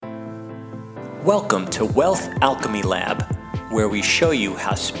Welcome to Wealth Alchemy Lab, where we show you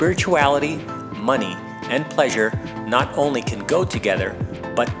how spirituality, money, and pleasure not only can go together,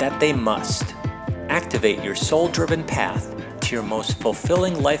 but that they must. Activate your soul-driven path to your most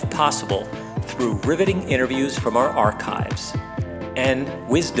fulfilling life possible through riveting interviews from our archives and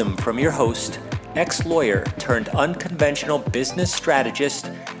wisdom from your host, ex-lawyer turned unconventional business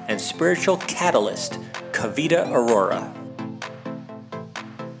strategist and spiritual catalyst, Kavita Arora.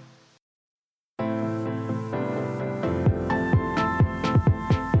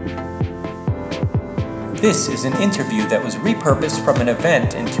 This is an interview that was repurposed from an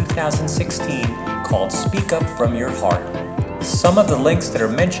event in 2016 called Speak Up From Your Heart. Some of the links that are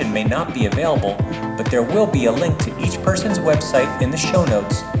mentioned may not be available, but there will be a link to each person's website in the show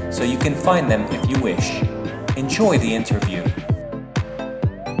notes so you can find them if you wish. Enjoy the interview.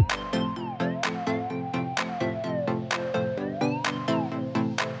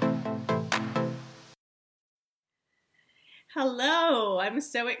 Hello, I'm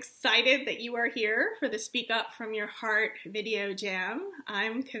so excited that you are here for the Speak Up From Your Heart video jam.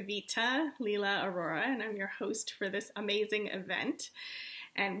 I'm Kavita Leela Arora, and I'm your host for this amazing event.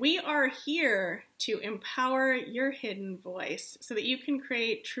 And we are here to empower your hidden voice so that you can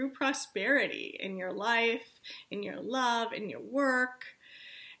create true prosperity in your life, in your love, in your work.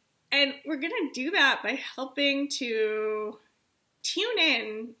 And we're going to do that by helping to tune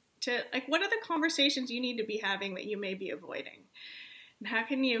in to what are the conversations you need to be having that you may be avoiding? And how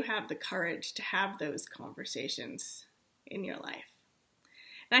can you have the courage to have those conversations in your life?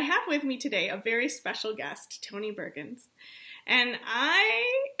 And I have with me today a very special guest, Toni Bergins. And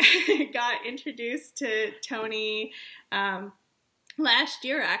I got introduced to Toni last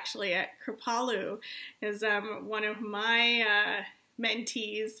year, actually, at Kripalu, as one of my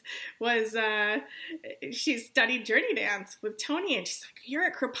mentees was, she studied journey dance with Toni, and she's like, you're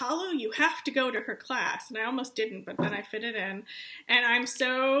at Kripalu, you have to go to her class. And I almost didn't, but then I fit it in. And I'm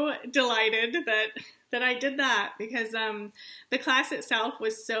so delighted that I did that, because the class itself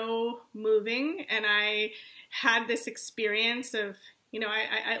was so moving, and I had this experience of,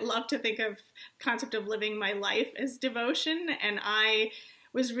 I love to think of the concept of living my life as devotion, and I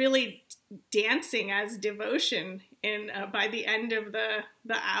was really dancing as devotion by the end of the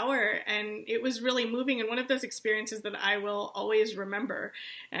hour, and it was really moving, and one of those experiences that I will always remember.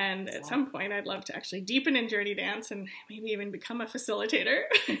 And at some point I'd love to actually deepen in journey dance and maybe even become a facilitator.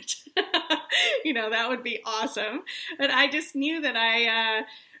 That would be awesome. But I just knew that I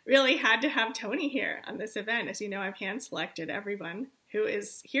really had to have Toni here on this event. As you know, I've hand selected everyone who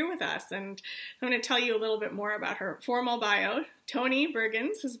is here with us, and I'm going to tell you a little bit more about her formal bio. Toni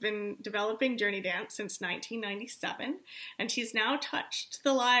Bergins has been developing journey dance since 1997, and she's now touched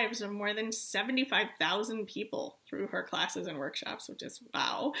the lives of more than 75,000 people through her classes and workshops, which is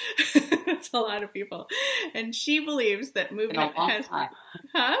wow. That's a lot of people. And she believes that movement has...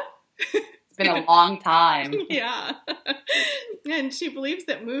 Huh? It's been a long time. Yeah. And she believes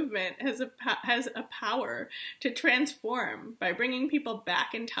that movement has a power to transform by bringing people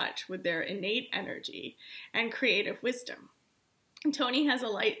back in touch with their innate energy and creative wisdom. And Toni has a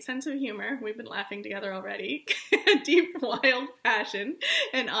light sense of humor. We've been laughing together already. A deep, wild passion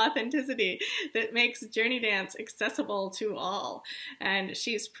and authenticity that makes journey dance accessible to all. And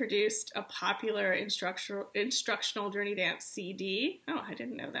she's produced a popular instructional journey dance CD. Oh, I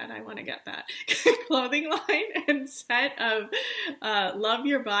didn't know that. I want to get that. Clothing line and set of Love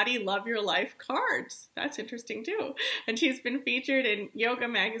Your Body, Love Your Life cards. That's interesting too. And she's been featured in Yoga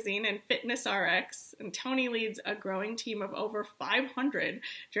Magazine and Fitness RX. And Toni leads a growing team of over 500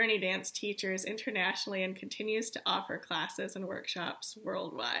 journey dance teachers internationally and continues to offer classes and workshops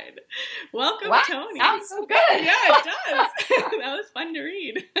worldwide. Welcome, wow, Toni. Sounds so good. Yeah, it does. That was fun to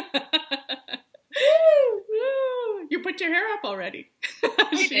read. You put your hair up already.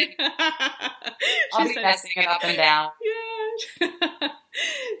 I did. I'll be messing it up and down. Yeah.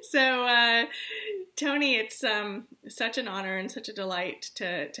 So, Toni, it's such an honor and such a delight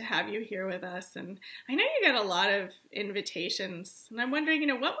to have you here with us. And I know you got a lot of invitations, and I'm wondering,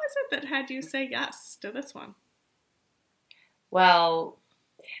 what was it that had you say yes to this one? Well,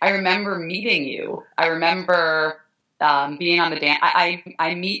 I remember meeting you. I remember being on the dance.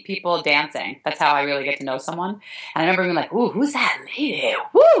 I meet people dancing. That's how I really get to know someone. And I remember being like, ooh, who's that lady?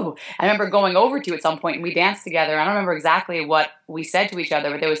 Woo! I remember going over to you at some point, and we danced together. I don't remember exactly what we said to each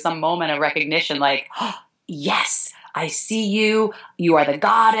other, but there was some moment of recognition, like, oh, yes, I see you. You are the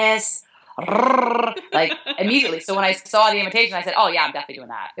goddess. Like immediately. So when I saw the invitation, I said, oh yeah, I'm definitely doing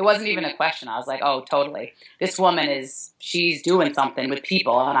that. It wasn't even a question. I was like, oh, totally. This woman she's doing something with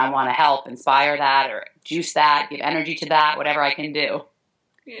people, and I want to help inspire that or juice that, give energy to that, whatever I can do.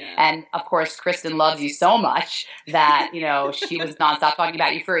 Yeah. And of course, Kristen loves you so much that, she was nonstop talking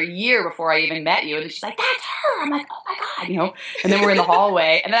about you for a year before I even met you. And then she's like, that's her. I'm like, oh my God, and then we're in the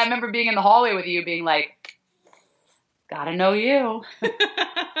hallway. And then I remember being in the hallway with you being like, gotta know you.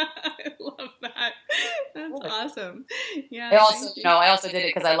 I love that. That's awesome. Yeah. I also did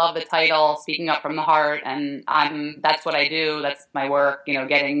it because I love the title, Speaking Up from the Heart. And that's what I do. That's my work,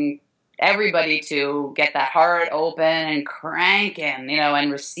 getting everybody to get that heart open and cranking,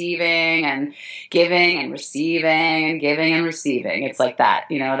 and receiving and giving and receiving and giving and receiving. It's like that,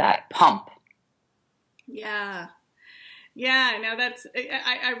 that pump. Yeah. Yeah. No,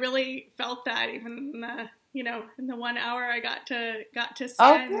 I really felt that even in the 1 hour I got to spend.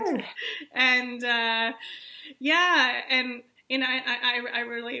 Oh, good. And, yeah. And, I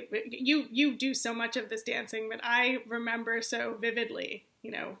really, you do so much of this dancing, but I remember so vividly,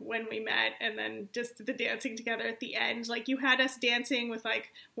 when we met, and then just the dancing together at the end. Like, you had us dancing with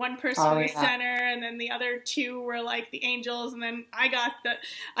like one person in the center, and then the other two were like the angels, and then I got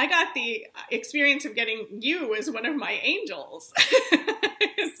the experience of getting you as one of my angels.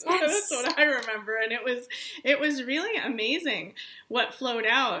 That's what I remember, and it was really amazing what flowed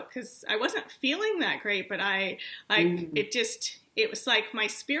out, because I wasn't feeling that great, but it was like my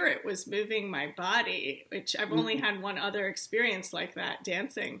spirit was moving my body, which I've only had one other experience like that,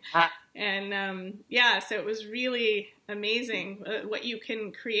 dancing. And so it was really amazing what you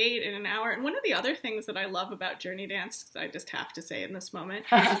can create in an hour. And one of the other things that I love about Journey Dance, I just have to say in this moment,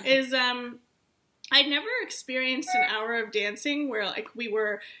 is I'd never experienced an hour of dancing where like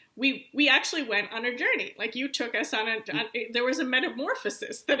we actually went on a journey. Like, you took us on there was a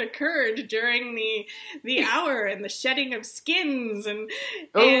metamorphosis that occurred during the hour, and the shedding of skins and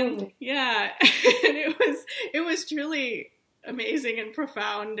yeah, and it was truly amazing and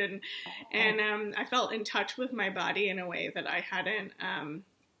profound, and I felt in touch with my body in a way that I hadn't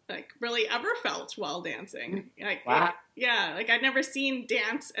really ever felt while dancing. Like, wow. Like I'd never seen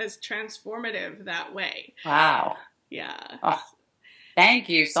dance as transformative that way. Wow. Yeah. Oh, thank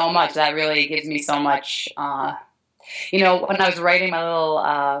you so much. That really gives me so much. When I was writing my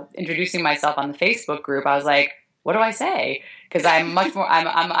little introducing myself on the Facebook group, I was like, what do I say? Because I'm much more.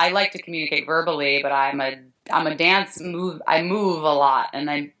 I like to communicate verbally, but I'm a dance move. I move a lot,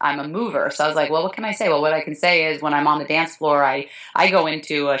 and I'm a mover. So I was like, well, what can I say? Well, what I can say is when I'm on the dance floor, I go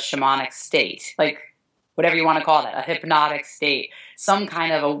into a shamanic state, like whatever you want to call it, a hypnotic state, some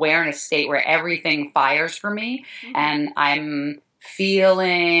kind of awareness state where everything fires for me, and I'm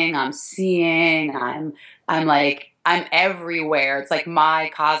feeling, I'm seeing, I'm everywhere. It's like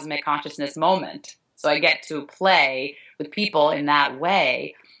my cosmic consciousness moment. So I get to play with people in that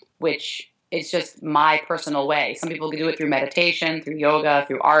way, which it's just my personal way. Some people can do it through meditation, through yoga,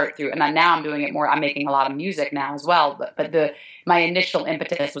 through art, and now I'm doing it more. I'm making a lot of music now as well. But my initial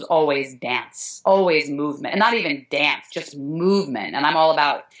impetus was always dance, always movement, and not even dance, just movement. And I'm all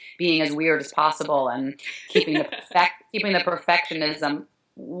about being as weird as possible and keeping the perfectionism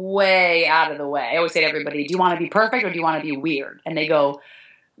way out of the way. I always say to everybody, do you want to be perfect or do you want to be weird? And they go,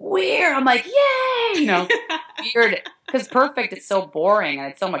 weird. I'm like, yay, weird. Because perfect is so boring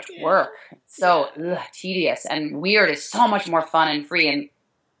and it's so much work. It's so tedious. And weird is so much more fun and free and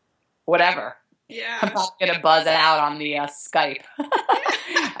whatever. Yeah. I'm probably going to buzz out on the Skype.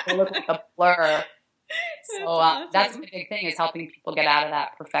 I look like a blur. So awesome. That's the big thing, is helping people get out of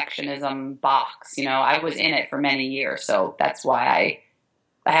that perfectionism box. I was in it for many years. So that's why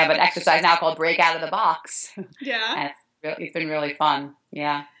I have an exercise now called Break Out of the Box. Yeah. And it's been really fun.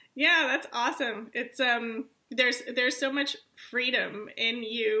 Yeah. Yeah, that's awesome. It's there's so much freedom in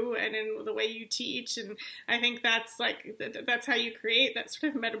you and in the way you teach, and I think that's that's how you create that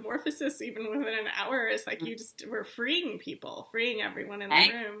sort of metamorphosis even within an hour. Is like you just were freeing people, freeing everyone in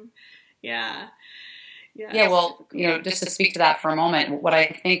the room. Yeah. Yeah, well, just to speak to that for a moment, what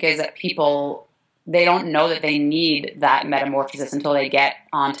I think is that people, they don't know that they need that metamorphosis until they get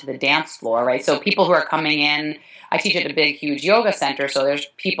onto the dance floor, right? So people who are coming in, I teach at a big, huge yoga center, so there's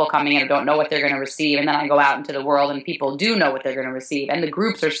people coming in who don't know what they're going to receive, and then I go out into the world and people do know what they're going to receive, and the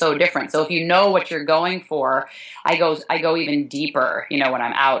groups are so different. So if you know what you're going for, I go even deeper, when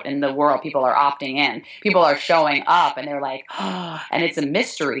I'm out in the world. People are opting in. People are showing up, and they're like, oh, and it's a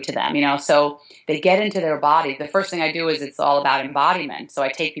mystery to them, so they get into their body. The first thing I do is it's all about embodiment. So I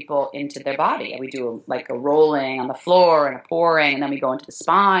take people into their body, and we do a rolling on the floor and a pouring, and then we go into the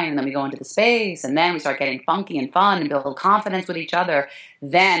spine, and then we go into the space, and then we start getting funky and fun. fun and build confidence with each other,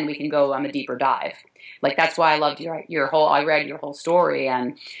 then we can go on the deeper dive. Like, that's why I loved I read your whole story.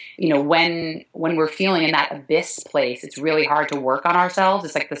 And, when we're feeling in that abyss place, it's really hard to work on ourselves.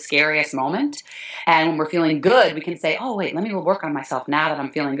 It's like the scariest moment. And when we're feeling good, we can say, oh, wait, let me work on myself. Now that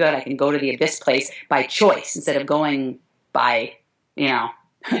I'm feeling good, I can go to the abyss place by choice instead of going by,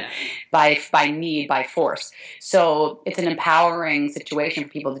 by need, by force. So it's an empowering situation for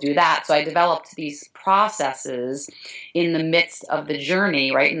people to do that. So I developed these processes in the midst of the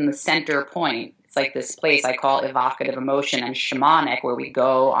journey, right in the center point. It's like this place I call evocative emotion and shamanic, where we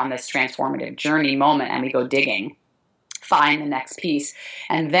go on this transformative journey moment and we go digging, find the next piece,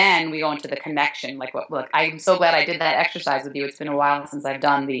 and then we go into the connection. Like, look, I'm so glad I did that exercise with you. It's been a while since I've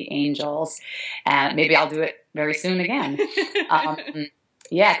done the angels, and maybe I'll do it very soon again.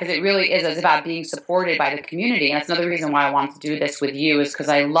 Yeah, because it really is. It's about being supported by the community, and that's another reason why I wanted to do this with you, is because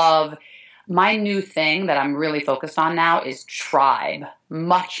I love my new thing that I'm really focused on now is tribe,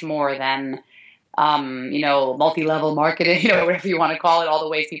 much more than multi-level marketing, whatever you want to call it, all the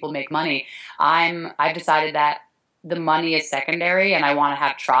ways people make money. I've decided that the money is secondary, and I want to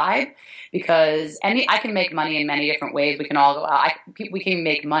have tribe, because I can make money in many different ways. We can all go out. We can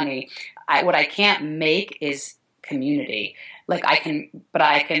make money. What I can't make is community. Like, I can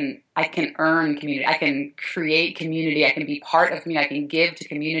earn community. I can create community. I can be part of community. I can give to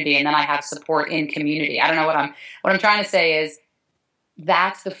community, and then I have support in community. I don't know what I'm trying to say is,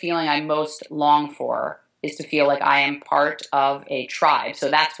 that's the feeling I most long for, is to feel like I am part of a tribe. So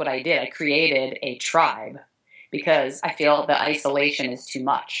that's what I did. I created a tribe because I feel the isolation is too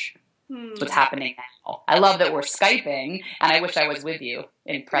much. That's what's happening now. I love that we're Skyping, and I wish I was with you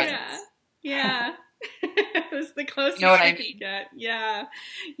in presence. Yeah. It's the closest you know what I you mean? can get. Yeah.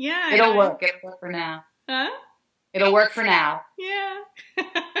 Yeah. It'll work. It'll work for now. Huh? It'll work for now. Yeah.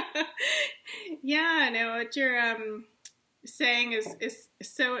 Yeah, no, what you're saying is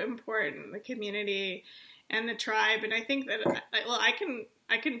so important, the community and the tribe. And I think that,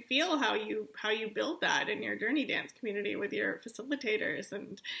 I can feel how you build that in your journey dance community with your facilitators,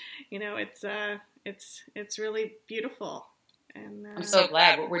 and it's really beautiful. And I'm so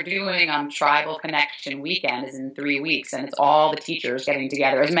glad. What we're doing on Tribal Connection Weekend is in 3 weeks, and it's all the teachers getting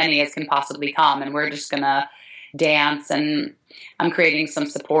together, as many as can possibly come, and we're just gonna dance, and I'm creating some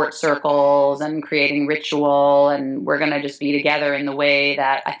support circles and creating ritual, and we're going to just be together in the way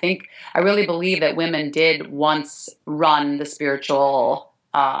that I really believe that women did once run the spiritual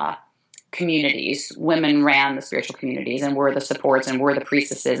communities. Women ran the spiritual communities, and were the supports, and were the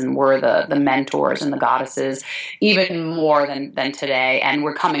priestesses, and were the mentors and the goddesses, even more than today. And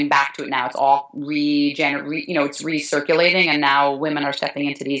we're coming back to it now. It's all it's recirculating, and now women are stepping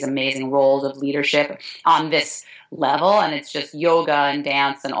into these amazing roles of leadership on this level. And it's just yoga and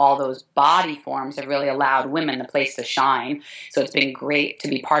dance and all those body forms have really allowed women the place to shine. So it's been great to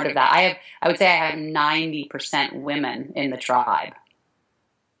be part of that. I would say I have 90% women in the tribe.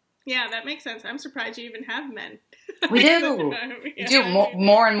 Yeah, that makes sense. I'm surprised you even have men. We do. We do.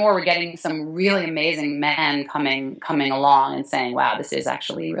 More and more, we're getting some really amazing men coming along and saying, wow, this is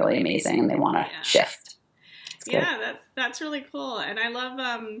actually really amazing, and they want to shift. Yeah, that's really cool. And I love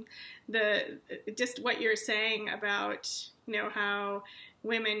just what you're saying about, how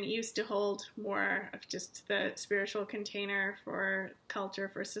women used to hold more of just the spiritual container for culture,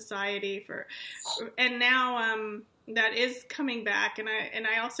 for society, and now that is coming back. And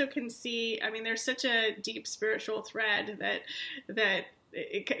I also can see, there's such a deep spiritual thread that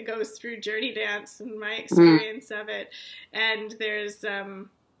it goes through journey dance and my experience of it. And there's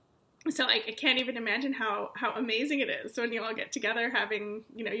so I can't even imagine how amazing it is when you all get together having,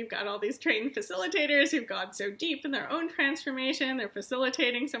 you've got all these trained facilitators who've gone so deep in their own transformation. They're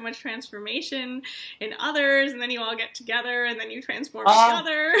facilitating so much transformation in others, and then you all get together and then you transform each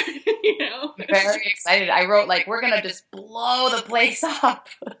other, I'm very excited. I wrote, we're going to just blow the place up.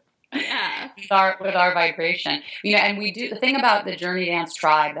 Yeah. with our vibration. And we do, the thing about the Journey Dance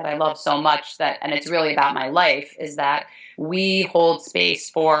Tribe that I love so much, and it's really about my life, is that we hold space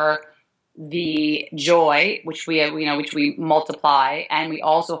for the joy, which we multiply, and we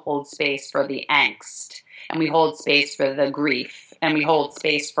also hold space for the angst, and we hold space for the grief, and we hold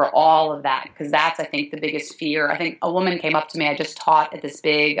space for all of that, because that's, I think, the biggest fear. I think a woman came up to me. I just taught at this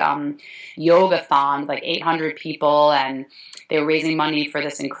big yoga-thon, 800 people, and they were raising money for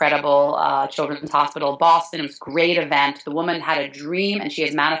this incredible children's hospital in Boston. It was a great event. The woman had a dream, and she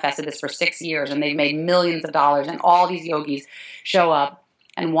has manifested this for 6 years, and they've made millions of dollars, and all these yogis show up.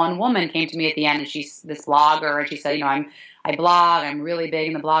 And one woman came to me at the end, and she's this blogger, and she said, I blog, I'm really big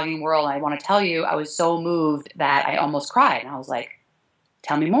in the blogging world, and I want to tell you, I was so moved that I almost cried. And I was like,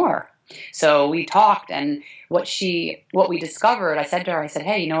 tell me more. So we talked, and what we discovered, I said to her, I said,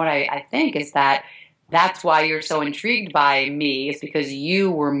 hey, you know what I think is that's why you're so intrigued by me, is because you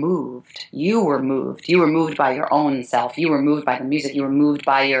were moved. You were moved. You were moved by your own self. You were moved by the music. You were moved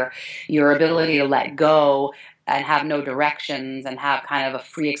by your ability to let go and have no directions and have kind of a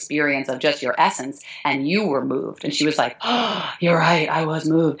free experience of just your essence. And you were moved. And she was like, oh, you're right. I was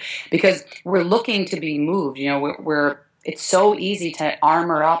moved. Because we're looking to be moved. You know, it's so easy to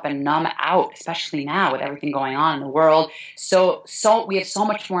armor up and numb out, especially now with everything going on in the world. So we have so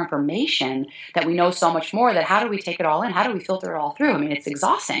much more information that we know so much more, that how do we take it all in? How do we filter it all through? I mean, it's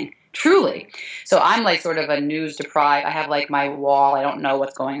exhausting, truly. So I'm like sort of a news deprived. I have like my wall. I don't know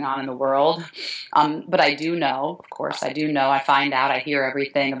what's going on in the world. But I do know, of course, I do know. I find out, I hear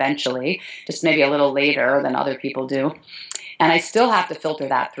everything eventually, just maybe a little later than other people do. And I still have to filter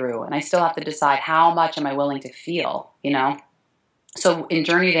that through, and I still have to decide how much am I willing to feel, you know? So in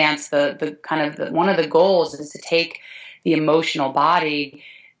Journey Dance, one of the goals is to take the emotional body,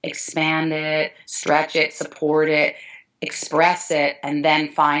 expand it, stretch it, support it, express it, and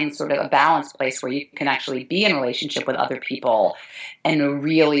then find sort of a balanced place where you can actually be in relationship with other people and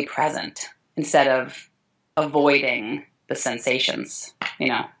really present instead of avoiding the sensations, you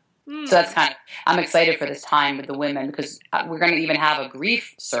know? So that's I'm excited for this time with the women, because we're going to even have a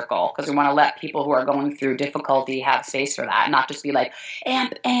grief circle, because we want to let people who are going through difficulty have space for that, and not just be like,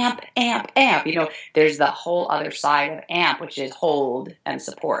 amp, amp, amp, amp. You know, there's the whole other side of amp, which is hold and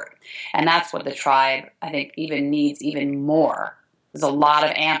support. And that's what the tribe, I think, even needs even more. There's a lot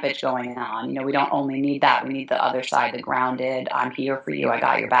of ampage going on. You know, we don't only need that. We need the other side, the grounded, I'm here for you, I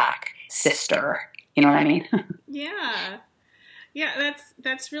got your back, sister. You know what I mean? Yeah. Yeah,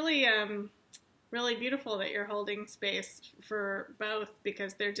 that's really really beautiful that you're holding space for both,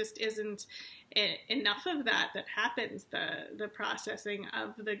 because there just isn't enough of that happens, the processing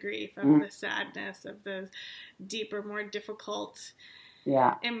of the grief, of the sadness, of the deeper, more difficult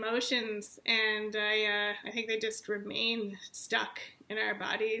emotions, and I think they just remain stuck in our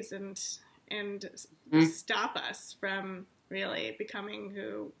bodies and stop us from really becoming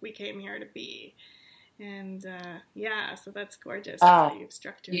who we came here to be. And so that's gorgeous. How you've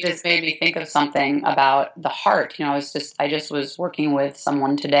structured. You just made me think of something about the heart. You know, I just was working with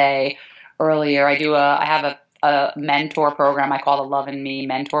someone today earlier. I have a mentor program I call the Love and Me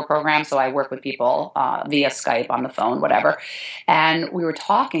mentor program. So I work with people via Skype, on the phone, whatever. And we were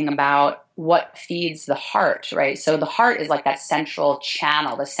talking about what feeds the heart, right? So the heart is like that central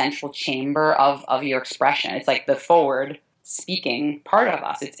channel, the central chamber of your expression. It's like the forward speaking part of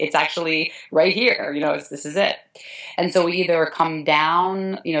us. It's actually right here, you know, this is it. And so we either come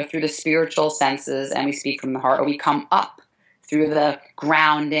down, you know, through the spiritual senses and we speak from the heart, or we come up through the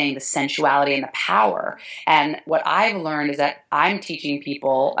grounding, the sensuality, and the power. And what I've learned is that I'm teaching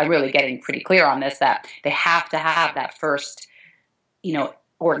people, I'm really getting pretty clear on this, that they have to have that first, you know,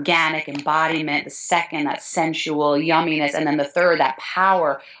 organic embodiment, the second, that sensual yumminess, and then the third, that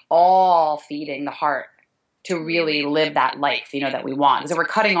power, all feeding the heart to really live that life, you know, that we want. Because if we're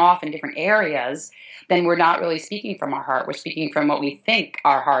cutting off in different areas, then we're not really speaking from our heart. We're speaking from what we think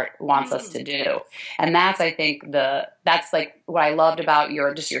our heart wants us to do. And that's, I think, that's like what I loved about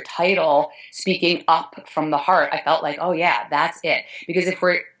your title, speaking up from the heart. I felt like, oh yeah, that's it. Because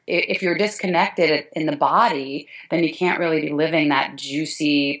if you're disconnected in the body, then you can't really be living that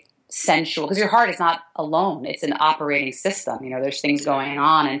juicy, sensual, because your heart is not alone. It's an operating system. You know, there's things going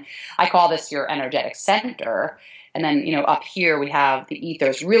on, and I call this your energetic center. And then, you know, up here we have the ether.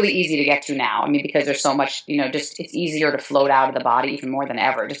 It's really easy to get to now. I mean, because there's so much, you know, just it's easier to float out of the body even more than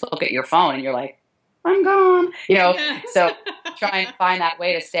ever. Just look at your phone and you're like, I'm gone. You know, so try and find that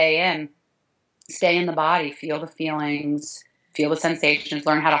way to stay in the body, feel the feelings, feel the sensations,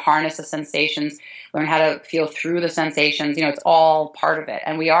 learn how to harness the sensations, learn how to feel through the sensations. You know, it's all part of it.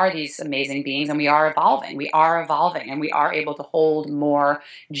 And we are these amazing beings, and we are evolving. We are evolving, and we are able to hold more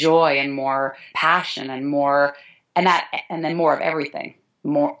joy and more passion and more, and then more of everything.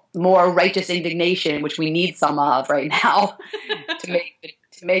 More righteous indignation, which we need some of right now to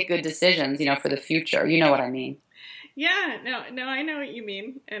make good decisions, you know, for the future. You know what I mean? Yeah, no, I know what you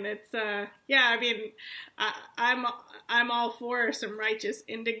mean, and it's I mean, I'm all for some righteous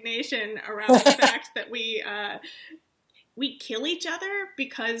indignation around the fact that we kill each other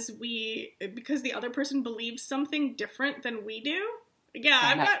because the other person believes something different than we do. Yeah,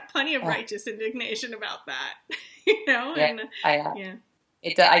 I've got plenty of righteous indignation about that, you know.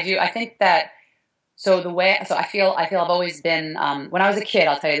 I do. I think that. So I feel I've always been, when I was a kid,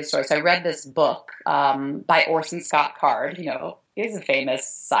 I'll tell you the story. So I read this book by Orson Scott Card, you know He's a famous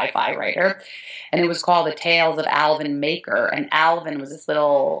sci-fi writer. And it was called The Tales of Alvin Maker. And Alvin was this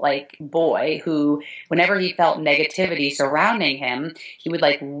little like boy who, whenever he felt negativity surrounding him, he would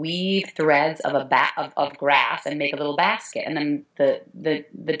like weave threads of of grass and make a little basket. And then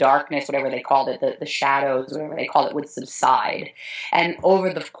the darkness, whatever they called it, the shadows, whatever they called it, would subside. And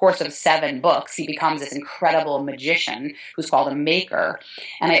over the course of 7 books, he becomes this incredible magician who's called a maker.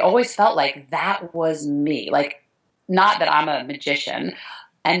 And I always felt like that was me. Like, not that I'm a magician,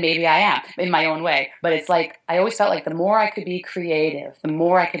 and maybe I am in my own way, but it's like I always felt like the more I could be creative, the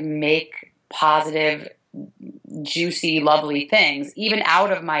more I could make positive, juicy, lovely things, even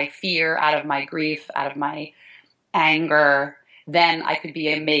out of my fear, out of my grief, out of my anger, then I could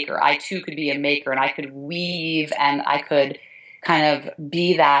be a maker. I too could be a maker, and I could weave, and I could kind of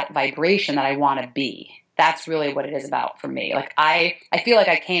be that vibration that I want to be. That's really what it is about for me. Like I feel like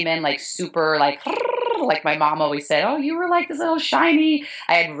I came in like super like my mom always said, oh, you were like this little shiny,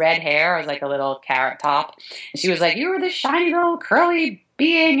 I had red hair, I was like a little carrot top. And she was like, you were this shiny little curly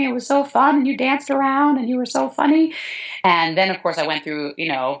being, it was so fun, and you danced around, and you were so funny. And then, of course, I went through,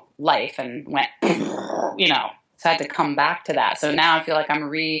 life and went, so I had to come back to that. So now I feel like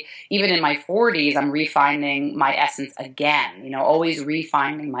even in my 40s, I'm refining my essence again, always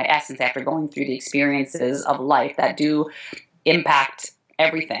refining my essence after going through the experiences of life that do impact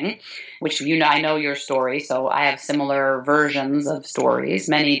everything, which, I know your story, so I have similar versions of stories,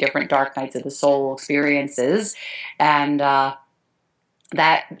 many different dark nights of the soul experiences. And that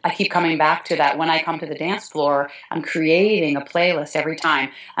I keep coming back to that when I come to the dance floor, I'm creating a playlist every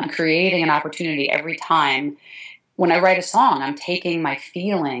time. I'm creating an opportunity every time. When I write a song, I'm taking my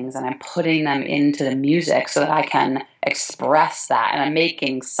feelings and I'm putting them into the music so that I can express that, and I'm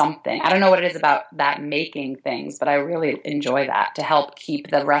making something. I don't know what it is about that making things, but I really enjoy that to help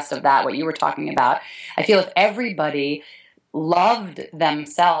keep the rest of that, what you were talking about. I feel if everybody loved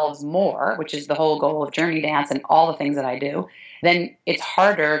themselves more, which is the whole goal of Journey Dance and all the things that I do, then it's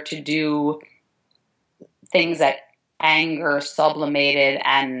harder to do things that anger, sublimated,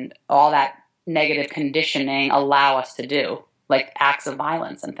 and all that negative conditioning allow us to do, like acts of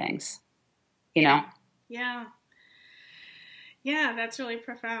violence and things, Yeah. Yeah, that's really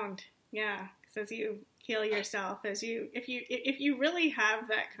profound. Yeah, because as you heal yourself, if you really have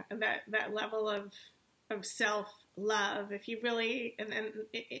that level of self-love, if you really, and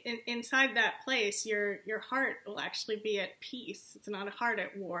inside that place, your heart will actually be at peace. It's not a heart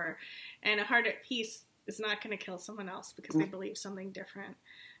at war, and a heart at peace is not going to kill someone else because they believe something different.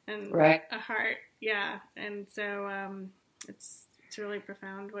 And right. A heart, yeah. And so it's really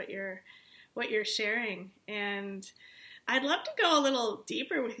profound what you're sharing. And I'd love to go a little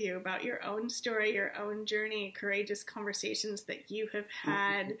deeper with you about your own story, your own journey, courageous conversations that you have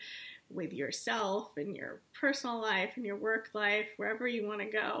had with yourself in your personal life, in your work life, wherever you want to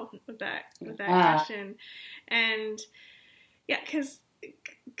go with that question. And yeah,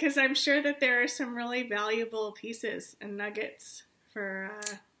 because I'm sure that there are some really valuable pieces and nuggets for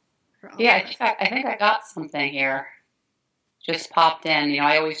all of us. I think I got something here. Just popped in.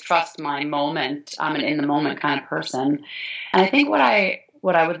 I always trust my moment. I'm an in the moment kind of person. And I think what I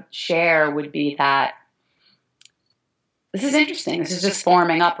would share would be that this is interesting. This is just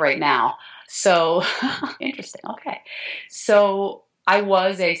forming up right now. So interesting. Okay. So I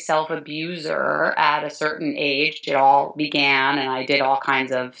was a self-abuser at a certain age. It all began, and I did all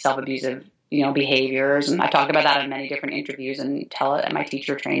kinds of self-abusive behaviors. And I talked about that in many different interviews and tell it at my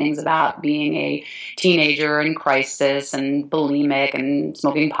teacher trainings about being a teenager in crisis and bulimic and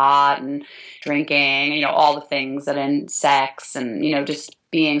smoking pot and drinking, all the things that in sex and, just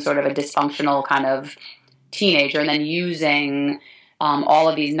being sort of a dysfunctional kind of teenager, and then using all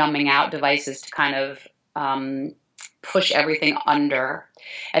of these numbing out devices to kind of push everything under.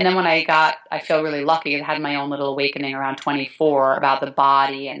 And then when I feel really lucky, I had my own little awakening around 24 about the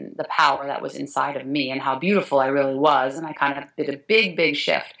body and the power that was inside of me and how beautiful I really was. And I kind of did a big, big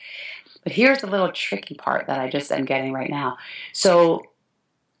shift. But here's the little tricky part that I just am getting right now. So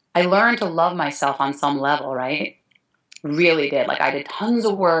I learned to love myself on some level, right? Really did. Like I did tons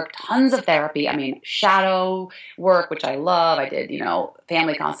of work, tons of therapy. I mean, shadow work, which I love. I did,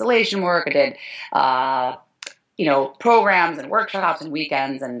 family constellation work. I did, programs and workshops and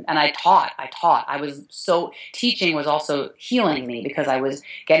weekends. And I taught. Teaching was also healing me because I was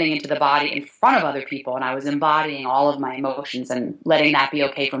getting into the body in front of other people, and I was embodying all of my emotions and letting that be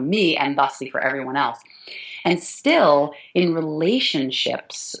okay for me and thusly for everyone else. And still in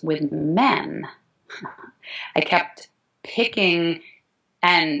relationships with men, I kept picking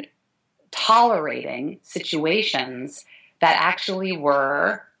and tolerating situations that actually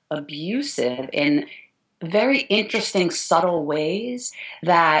were abusive in very interesting, subtle ways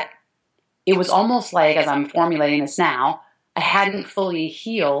that it was almost like, as I'm formulating this now, I hadn't fully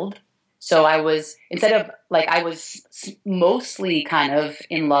healed. So I was, instead of like, I was mostly kind of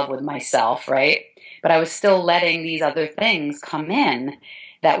in love with myself, right? But I was still letting these other things come in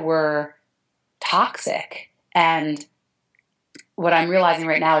that were toxic. And what I'm realizing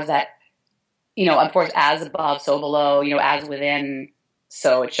right now is that, of course, as above, so below, as within,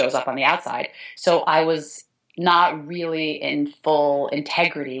 so it shows up on the outside. So I was not really in full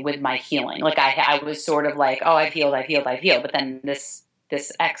integrity with my healing. Like I was sort of like, oh, I've healed. But then this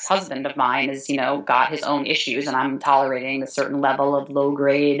ex-husband of mine is, got his own issues, and I'm tolerating a certain level of low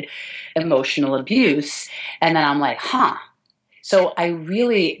grade emotional abuse. And then I'm like, huh. So I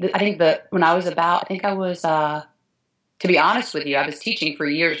think that when I was to be honest with you, I was teaching for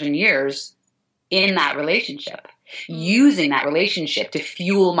years and years in that relationship, using that relationship to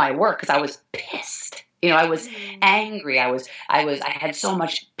fuel my work because I was pissed. I was angry. I had so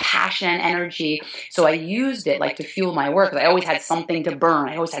much passion, energy. So I used it like to fuel my work because I always had something to burn.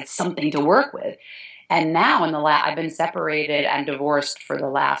 I always had something to work with. And now I've been separated and divorced for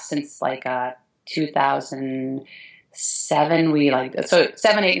since 2007.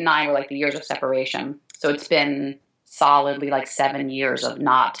 7, 8, and 9 were like the years of separation. So it's been solidly like 7 years of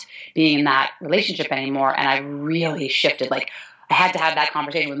not being in that relationship anymore. And I really shifted. Like I had to have that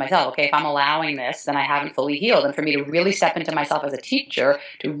conversation with myself. Okay, if I'm allowing this, then I haven't fully healed. And for me to really step into myself as a teacher,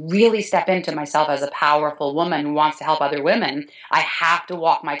 to really step into myself as a powerful woman who wants to help other women, I have to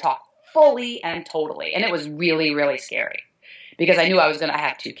walk my talk fully and totally. And it was really, really scary because I knew I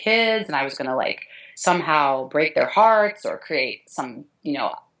have 2 kids and I was going to somehow break their hearts or create some,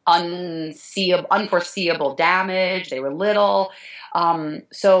 unforeseeable damage. They were little.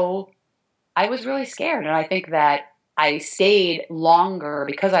 So I was really scared. And I think that I stayed longer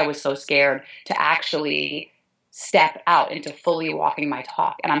because I was so scared to actually step out into fully walking my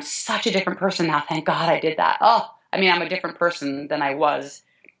talk. And I'm such a different person now. Thank God I did that. I'm a different person than I was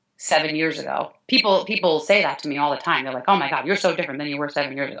 7 years ago. People say that to me all the time. They're like, "Oh my God, you're so different than you were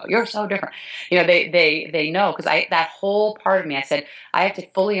 7 years ago. You're so different." They know because that whole part of me, I said, I have to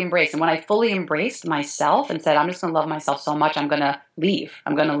fully embrace. And when I fully embraced myself and said, I'm just going to love myself so much, I'm going to leave.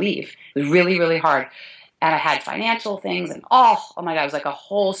 It was really, really hard. And I had financial things and oh my God, it was like a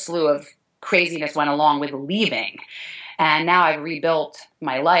whole slew of craziness went along with leaving. And now I've rebuilt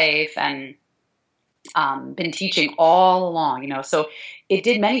my life and been teaching all along, so it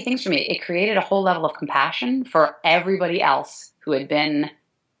did many things for me. It created a whole level of compassion for everybody else who had been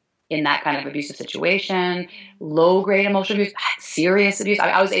in that kind of abusive situation, low-grade emotional abuse, serious abuse.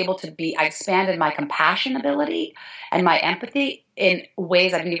 I was able to I expanded my compassion ability and my empathy in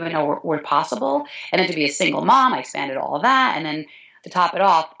ways I didn't even know were possible. And then to be a single mom, I expanded all of that. And then to top it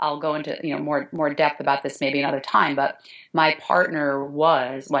off, I'll go into more depth about this maybe another time. But my ex-partner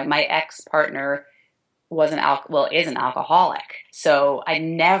is an alcoholic. So I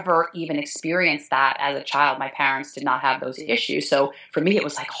never even experienced that as a child. My parents did not have those issues. So for me, it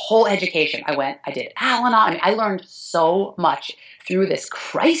was like whole education. I did Al-Anon. I learned so much through this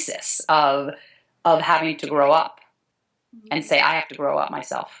crisis of having to grow up and say, I have to grow up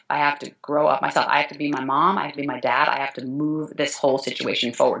myself. I have to grow up myself. I have to be my mom. I have to be my dad. I have to move this whole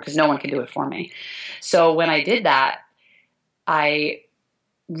situation forward because no one can do it for me. So when I did that, I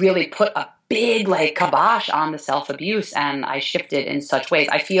really put a big kibosh on the self-abuse, and I shifted in such ways.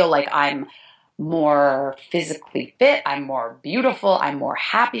 I feel like I'm more physically fit, I'm more beautiful, I'm more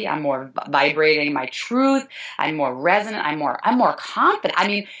happy, I'm more vibrating my truth, I'm more resonant, I'm more confident. I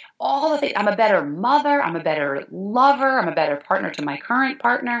mean, all the things. I'm a better mother, I'm a better lover, I'm a better partner to my current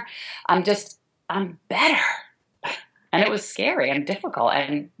partner. I'm better. And it was scary and difficult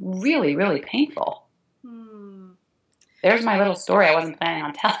and really, really painful. There's my little story I wasn't planning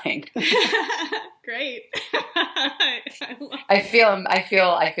on telling. Great. I feel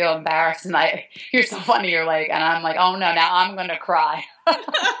embarrassed, and you're so funny. You're like, and I'm like, oh no, now I'm gonna cry. And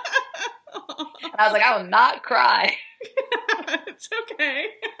I was like, I will not cry. It's okay.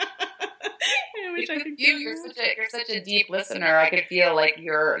 I wish I could. You're such a deep listener. I could feel like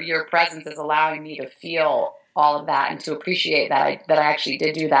your presence is allowing me to feel all of that and to appreciate that I actually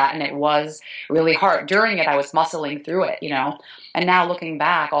did do that. And it was really hard. During it, I was muscling through it, and now looking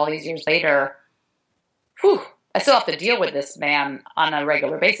back all these years later, I still have to deal with this man on a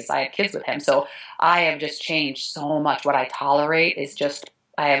regular basis. I have kids with him. So I have just changed so much. What I tolerate is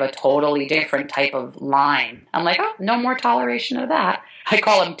I have a totally different type of line. I'm like, oh, no more toleration of that. I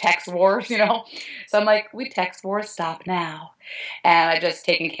call them text wars, So I'm like, we text wars, stop now. And I've just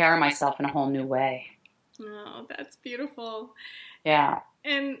taken care of myself in a whole new way. Oh, that's beautiful. Yeah.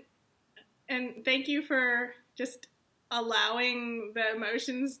 And And thank you for just allowing the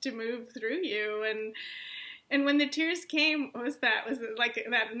emotions to move through you. And when the tears came, what was that? Was it like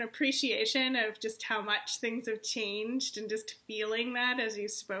that an appreciation of just how much things have changed and just feeling that as you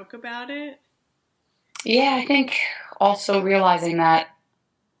spoke about it? Yeah, I think also realizing that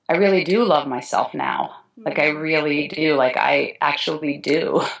I really do love myself now. Like, I really do. Like, I actually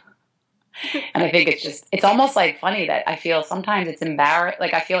do. And I think it's almost like funny that I feel sometimes it's embarrassing.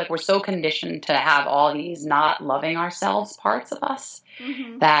 Like, I feel like we're so conditioned to have all these not loving ourselves parts of us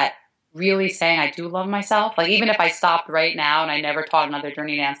that really saying I do love myself. Like, even if I stopped right now and I never taught another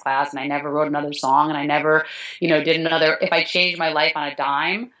journey dance class and I never wrote another song and I never, did another, if I changed my life on a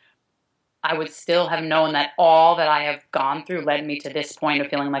dime, I would still have known that all that I have gone through led me to this point of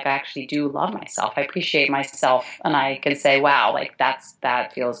feeling like I actually do love myself. I appreciate myself, and I can say, wow, like that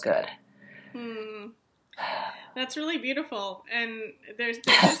feels good. That's really beautiful. And there's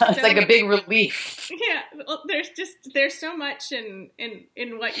it's like a big relief. Yeah. Well, there's so much in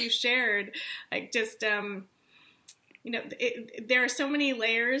what you shared. Like just, there are so many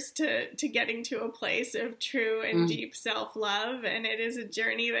layers to getting to a place of true and deep self-love, and it is a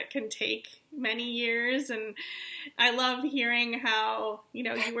journey that can take many years. And I love hearing how,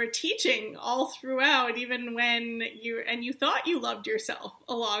 you were teaching all throughout, even when you thought you loved yourself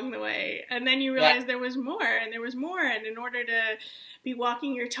along the way, and then you realized there was more, and in order to be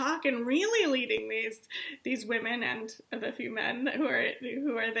walking your talk and really leading these women and the few men who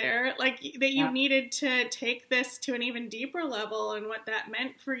are there, like that you needed to take this to an even deeper level, and what that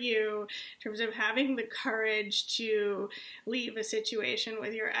meant for you in terms of having the courage to leave a situation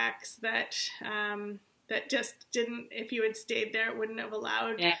with your ex that just didn't, if you had stayed there, it wouldn't have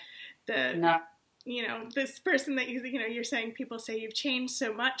allowed this person that you're saying, people say you've changed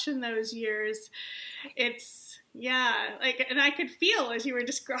so much in those years. And I could feel as you were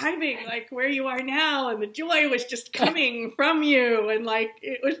describing like where you are now, and the joy was just coming from you, and like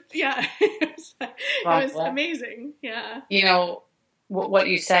it was amazing. Yeah. What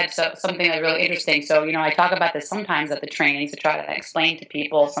you said, so something that's really interesting. So, I talk about this sometimes at the trainings to try to explain to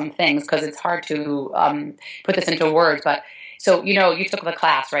people some things, because it's hard to put this into words. But so, you took the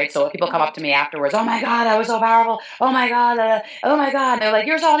class, right? So people come up to me afterwards, oh my God, that was so powerful. Oh my God. Oh my God. And they're like,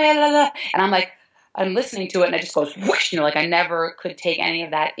 you're so, and I'm like, I'm listening to it, and it just goes whoosh, like I never could take any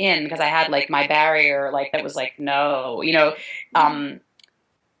of that in, because I had like my barrier, like that was like, no,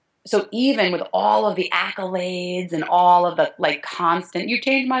 so even with all of the accolades and all of the like constant, you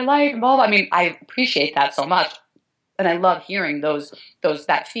changed my life and blah, blah, I mean, I appreciate that so much. And I love hearing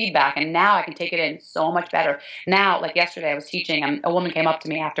that feedback. And now I can take it in so much better. Now, like yesterday I was teaching, and a woman came up to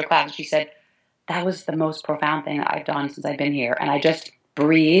me after class and she said, that was the most profound thing that I've done since I've been here. And I just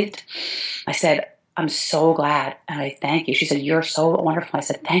breathed. I said, I'm so glad, and I thank you. She said, you're so wonderful. I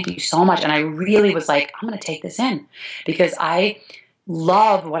said, thank you so much. And I really was like, I'm going to take this in, because I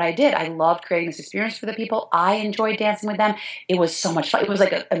loved what I did. I loved creating this experience for the people. I enjoyed dancing with them. It was so much fun. It was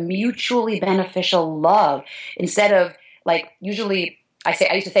like a mutually beneficial love, instead of like, usually I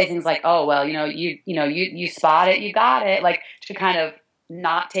used to say things like, oh, well, you spot it, you got it, like to kind of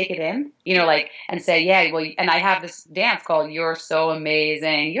not take it in, and say, yeah, well, and I have this dance called You're So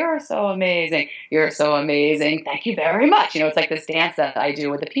Amazing, You're So Amazing, You're So Amazing, thank you very much. It's like this dance that I do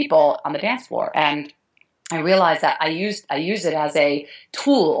with the people on the dance floor. And I realized that I used it as a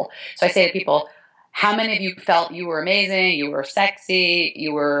tool. So I say to people, how many of you felt you were amazing, you were sexy,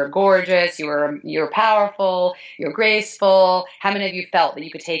 you were gorgeous, you're powerful, you're graceful? How many of you felt that you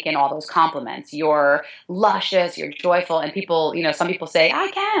could take in all those compliments? You're luscious, you're joyful. And people, some people say,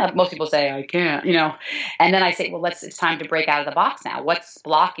 I can. Most people say, I can't, And then I say, well, it's time to break out of the box now. What's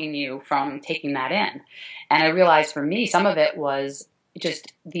blocking you from taking that in? And I realized for me, some of it was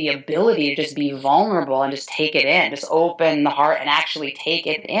just the ability to just be vulnerable and just take it in, just open the heart and actually take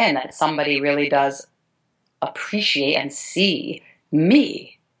it in, that somebody really does appreciate and see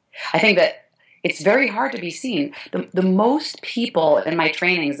me. I think that it's very hard to be seen. The most people in my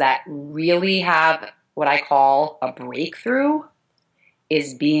trainings that really have what I call a breakthrough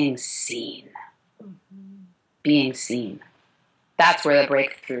is being seen. Being seen. That's where the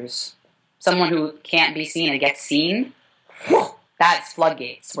breakthroughs. Someone who can't be seen and gets seen, that's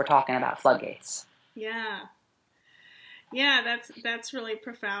floodgates. We're talking about floodgates. Yeah, that's really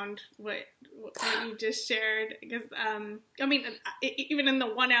profound what you just shared. Because even in the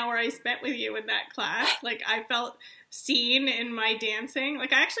 1 hour I spent with you in that class, like I felt seen in my dancing.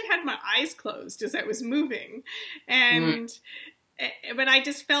 Like I actually had my eyes closed as I was moving, but I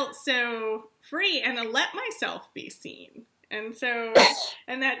just felt so free, and to let myself be seen. And so,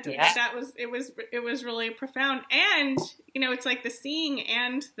 and that Yeah. that was it was really profound. And it's like the seeing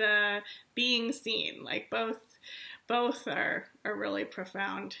and the being seen, like both are really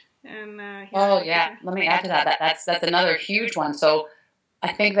profound. And Oh yeah. Let me add to that. That's another huge one. So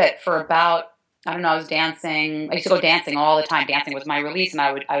I think that for about, I don't know, I was dancing. I used to go dancing all the time. Dancing was my release, and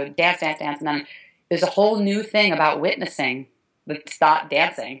I would dance, and then there's a whole new thing about witnessing. It's not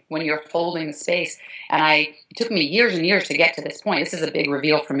dancing when you're holding the space. And it took me years and years to get to this point. This is a big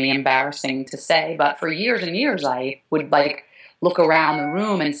reveal for me, embarrassing to say, but for years and years I would like look around the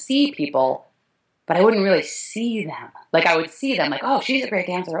room and see people, but I wouldn't really see them. Like I would see them like, oh, she's a great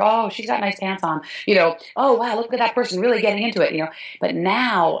dancer. Oh, she's got nice pants on. Oh, wow, look at that person really getting into it, But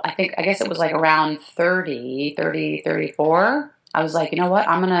now I guess it was like around 34, I was like, you know what?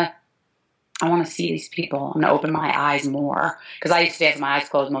 I want to see these people. I'm going to open my eyes more. Because I used to dance with my eyes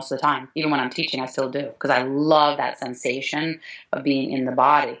closed most of the time. Even when I'm teaching, I still do. Because I love that sensation of being in the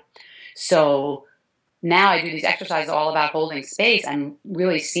body. So now I do these exercises all about holding space and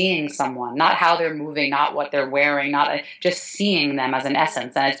really seeing someone. Not how they're moving, not what they're wearing, not just seeing them as an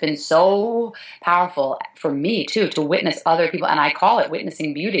essence. And it's been so powerful for me, too, to witness other people. And I call it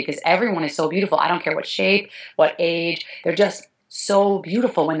witnessing beauty because everyone is so beautiful. I don't care what shape, what age. They're just so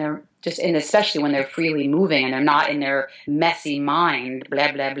beautiful when they're and especially when they're freely moving and they're not in their messy mind,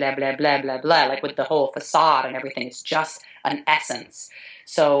 blah, blah, blah, blah, blah, blah, blah, like with the whole facade and everything. It's just an essence.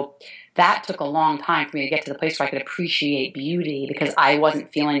 So that took a long time for me to get to the place where I could appreciate beauty because I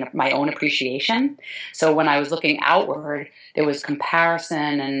wasn't feeling my own appreciation. So when I was looking outward, there was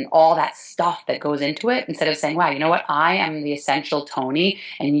comparison and all that stuff that goes into it instead of saying, wow, you know what? I am the essential Toni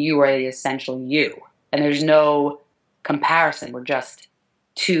and you are the essential you. And there's no comparison. We're just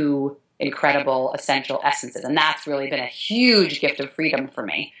two incredible essential essences. And that's really been a huge gift of freedom for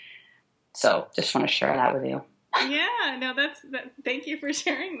me. So just want to share that with you. Yeah, no, thank you for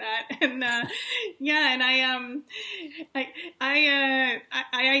sharing that. And and I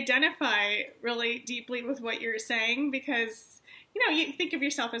identify really deeply with what you're saying because you think of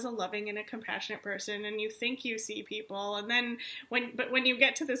yourself as a loving and a compassionate person, and you think you see people, and then when you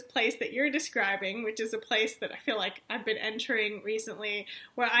get to this place that you're describing, which is a place that I feel like I've been entering recently,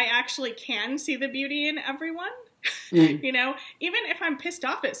 where I actually can see the beauty in everyone. Even if I'm pissed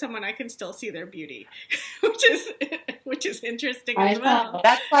off at someone, I can still see their beauty, which is interesting as well.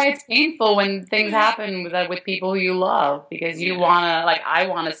 That's why it's painful when things happen with people who you love, because you I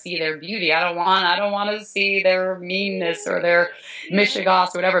want to see their beauty. I don't want to see their meanness or their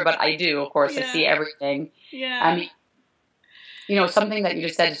mishigas or whatever, but I do, of course. I see everything. Yeah. I mean, something that you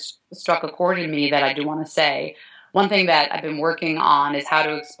just said struck a chord in me that I do want to say. One thing that I've been working on is how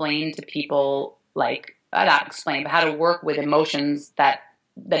to explain to people, not explain, but how to work with emotions that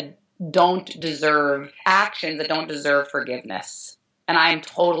don't deserve, actions that don't deserve forgiveness. And I've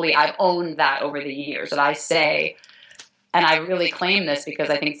owned that over the years. And I say, and I really claim this because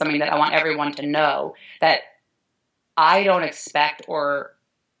I think it's something that I want everyone to know, that I don't expect or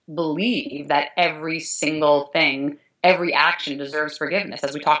believe that every single thing, every action deserves forgiveness.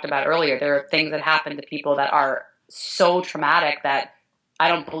 As we talked about earlier, there are things that happen to people that are so traumatic that I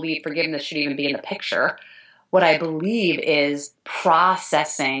don't believe forgiveness should even be in the picture. What I believe is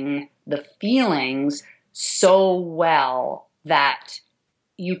processing the feelings so well that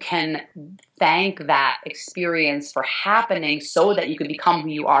you can thank that experience for happening so that you can become who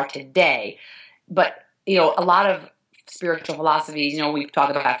you are today. But, a lot of spiritual philosophies, we talk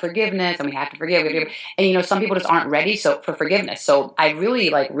about forgiveness and we have to forgive. And, some people just aren't ready for forgiveness. So I really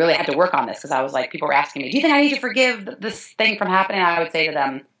had to work on this because I was people were asking me, do you think I need to forgive this thing from happening? And I would say to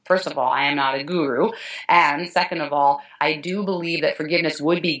them, first of all, I am not a guru. And second of all, I do believe that forgiveness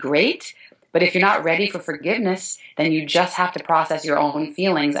would be great. But if you're not ready for forgiveness, then you just have to process your own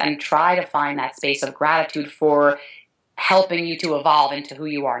feelings and try to find that space of gratitude for helping you to evolve into who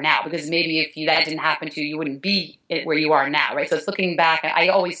you are now. Because maybe if that didn't happen to you, you wouldn't be where you are now, right? So it's looking back. I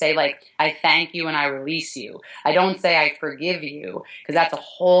always say, I thank you and I release you. I don't say I forgive you, because that's a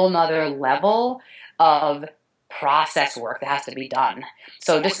whole nother level of process work that has to be done.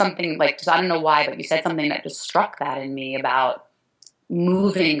 So just something I don't know why, but you said something that just struck that in me about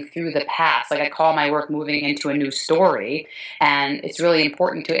moving through the past. I call my work moving into a new story. And it's really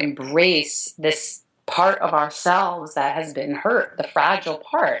important to embrace this part of ourselves that has been hurt, the fragile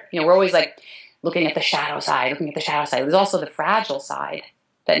part. We're always looking at the shadow side. There's also the fragile side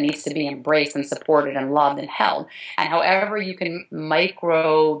that needs to be embraced and supported and loved and held. And however you can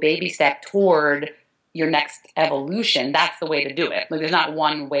micro baby step toward your next evolution, that's the way to do it. There's not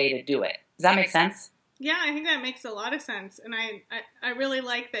one way to do it. Does that make sense? Yeah, I think that makes a lot of sense. And I really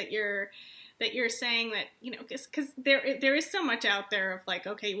like that that you're saying that, because there is so much out there of like,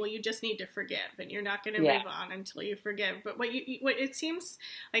 okay, well, you just need to forgive, and you're not going to move on until you forgive. But what it seems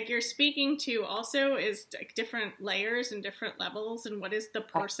like you're speaking to also is like different layers and different levels, and what is the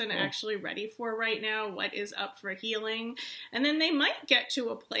person actually ready for right now? What is up for healing? And then they might get to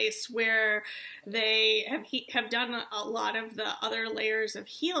a place where they have done a lot of the other layers of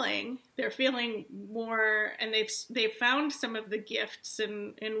healing. They're feeling more, and they've found some of the gifts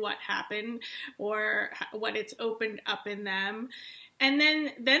in what happened, or what it's opened up in them. And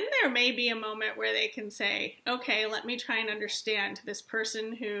then there may be a moment where they can say, okay, let me try and understand this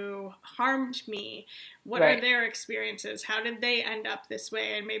person who harmed me. What are their experiences? How did they end up this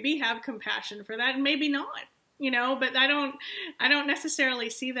way? And maybe have compassion for that, and maybe not, but I don't necessarily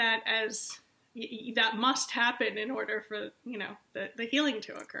see that as that must happen in order for, the healing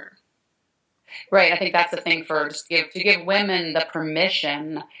to occur. Right. I think that's the thing to give women the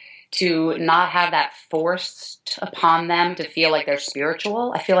permission to not have that forced upon them to feel like they're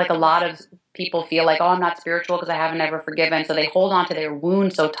spiritual. I feel like a lot of people feel like, oh, I'm not spiritual because I haven't ever forgiven. So they hold on to their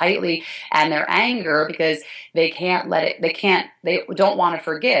wound so tightly and their anger because they don't want to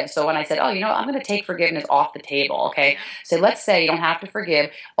forgive. So when I said, I'm going to take forgiveness off the table. Okay. So let's say you don't have to forgive.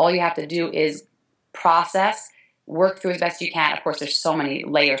 All you have to do is process, work through as best you can. Of course, there's so many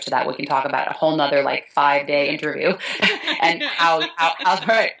layers to that. We can talk about a whole nother 5-day interview and how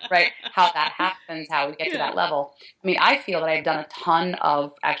that happens, how we get to that level. I mean, I feel that I've done a ton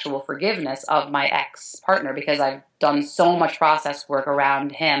of actual forgiveness of my ex-partner because I've done so much process work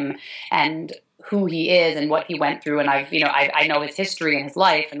around him and who he is and what he went through. And I know his history and his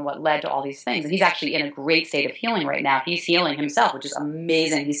life and what led to all these things. And he's actually in a great state of healing right now. He's healing himself, which is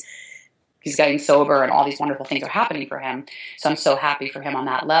amazing. He's getting sober and all these wonderful things are happening for him. So I'm so happy for him on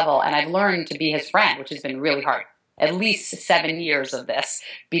that level. And I've learned to be his friend, which has been really hard. At least 7 years of this,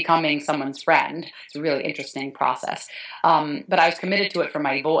 becoming someone's friend. It's a really interesting process. But I was committed to it for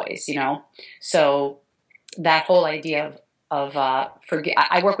my boys, So that whole idea of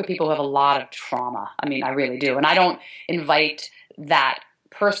I work with people who have a lot of trauma. I mean, I really do. And I don't invite that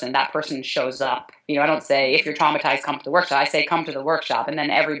person shows up. I don't say, if you're traumatized, come to the workshop. I say, come to the workshop. And then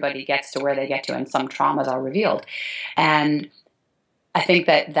everybody gets to where they get to, and some traumas are revealed. And I think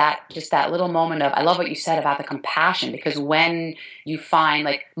that just that little moment of, I love what you said about the compassion, because when you find,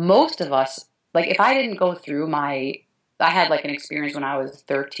 most of us, if I didn't go through I had an experience when I was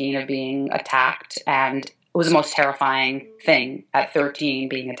 13 of being attacked, and it was the most terrifying thing at 13,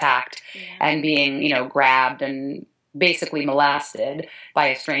 being attacked and being, grabbed and basically molested by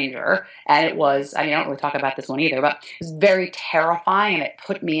a stranger. And it was, I don't really talk about this one either, but it was very terrifying, and it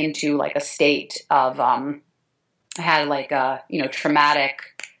put me into a state of, I had a,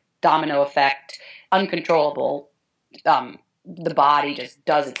 traumatic domino effect, uncontrollable. The body just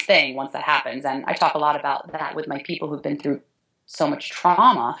does its thing once that happens. And I talk a lot about that with my people who've been through so much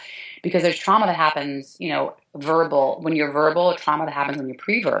trauma, because there's trauma that happens, verbal, when you're verbal, trauma that happens when you're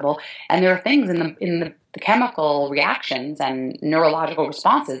pre-verbal. And there are things in the chemical reactions and neurological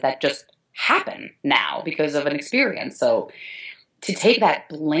responses that just happen now because of an experience. So to take that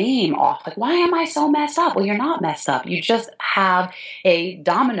blame off, why am I so messed up? Well, you're not messed up. You just have a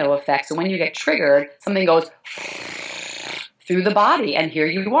domino effect. So when you get triggered, something goes through the body, and here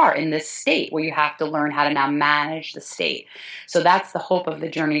you are in this state where you have to learn how to now manage the state. So that's the hope of the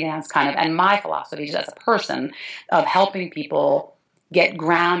journey dance and my philosophy just as a person of helping people get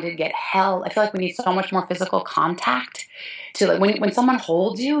grounded, get held. I feel like we need so much more physical contact to when someone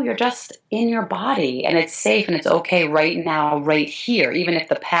holds you, you're just in your body and it's safe and it's okay right now, right here, even if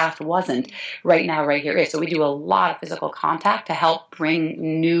the past wasn't, right now, right here is. So we do a lot of physical contact to help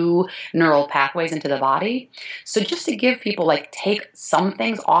bring new neural pathways into the body. So just to give people take some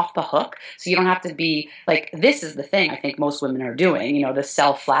things off the hook, so you don't have to be this is the thing I think most women are doing, the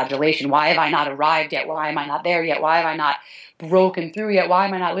self-flagellation. Why have I not arrived yet? Why am I not there yet? Why have I not broken through yet? Why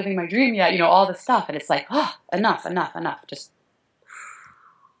am I not living my dream yet? All this stuff. And it's enough. Just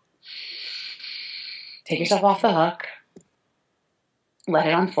take yourself off the hook. Let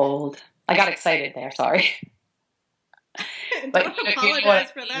it unfold. I got excited there. Sorry. But don't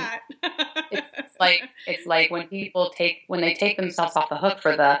apologize for that. It's like when they take themselves off the hook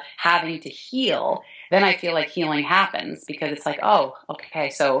for the having to heal, then I feel like healing happens, because it's oh, okay,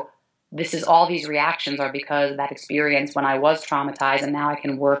 so this is all these reactions are because of that experience when I was traumatized, and now I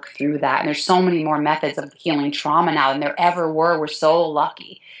can work through that. And there's so many more methods of healing trauma now than there ever were. We're so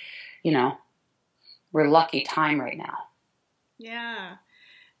lucky. We're lucky time right now. Yeah.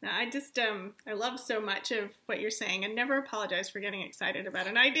 I just, I love so much of what you're saying, and never apologize for getting excited about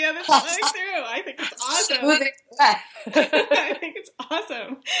an idea that's going through. I think it's awesome. I think it's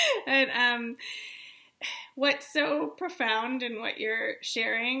awesome. And what's so profound in what you're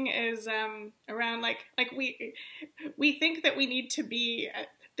sharing is around like we think that we need to be at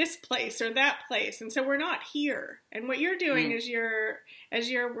this place or that place, and so we're not here. And what you're doing is as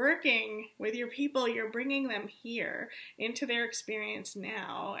you're working with your people, you're bringing them here into their experience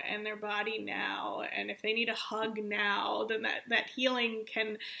now and their body now. And if they need a hug now, then that healing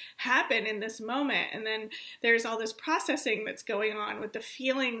can happen in this moment. And then there's all this processing that's going on with the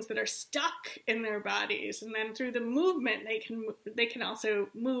feelings that are stuck in their bodies. And then through the movement, they can also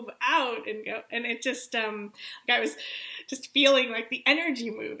move out and go. And it just, I was just feeling like the energy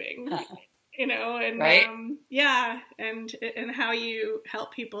moving. And right? And how you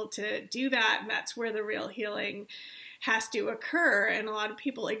help people to do that, and that's where the real healing has to occur. And a lot of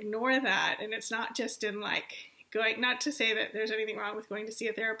people ignore that, and it's not just in like going. Not to say that there's anything wrong with going to see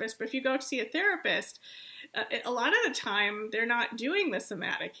a therapist, but if you go to see a therapist, a lot of the time they're not doing the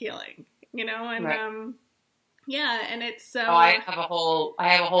somatic healing, and. Right. And it's so. I have a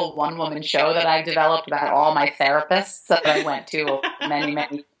whole one-woman show that I've developed about all my therapists that I went to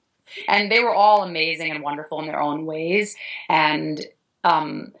many. And they were all amazing and wonderful in their own ways. And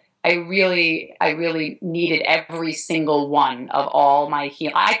I really needed every single one of all my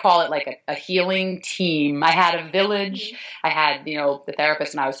healing. I call it like a healing team. I had a village. I had, the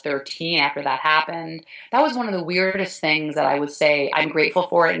therapist when I was 13 after that happened. That was one of the weirdest things that I would say. I'm grateful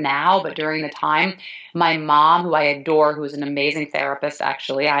for it now, but during the time, my mom, who I adore, who is an amazing therapist,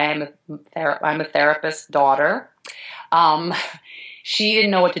 actually, I'm a therapist's daughter. She didn't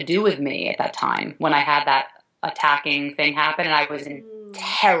know what to do with me at that time when I had that attacking thing happen, and I was in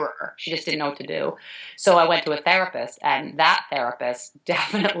terror. She just didn't know what to do. So I went to a therapist, and that therapist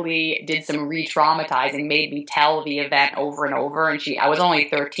definitely did some re-traumatizing, made me tell the event over and over. And I was only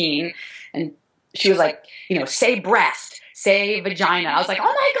 13, and she was like, say breast, say vagina. I was like, oh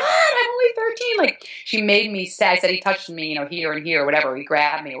my God, I'm only 13. Like, she made me say, I said, he touched me, here and here, or whatever, he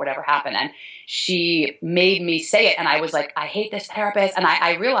grabbed me or whatever happened. And she made me say it. And I was like, I hate this therapist. And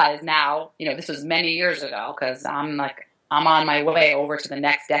I realize now, this was many years ago, because I'm on my way over to the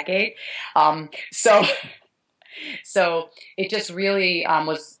next decade. So it just really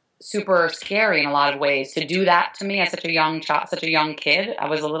was super scary in a lot of ways to do that to me as such a young child, such a young kid. I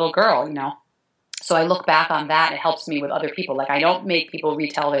was a little girl, So I look back on that, and it helps me with other people. Like, I don't make people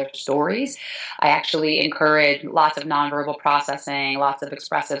retell their stories. I actually encourage lots of nonverbal processing, lots of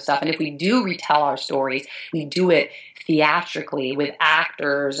expressive stuff. And if we do retell our stories, we do it theatrically with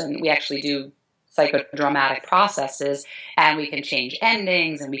actors, and we actually do psychodramatic processes, and we can change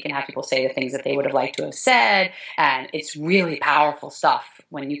endings, and we can have people say the things that they would have liked to have said. And it's really powerful stuff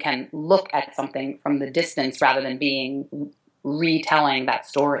when you can look at something from the distance rather than being retelling that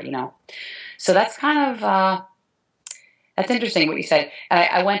story, So that's kind of, that's interesting what you said. And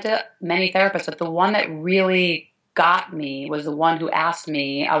I went to many therapists, but the one that really got me was the one who asked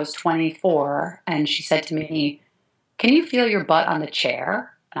me, I was 24, and she said to me, can you feel your butt on the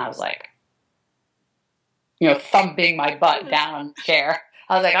chair? And I was like, thumping my butt down on the chair.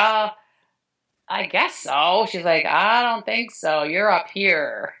 I was like, oh, I guess so. She's like, I don't think so. You're up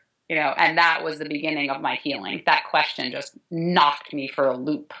here. And that was the beginning of my healing. That question just knocked me for a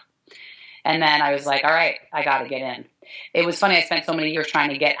loop. And then I was like, all right, I got to get in. It was funny. I spent so many years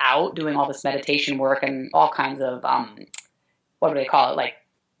trying to get out, doing all this meditation work and all kinds of, what do they call it? Like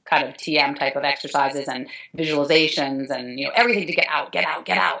kind of TM type of exercises and visualizations and, everything to get out.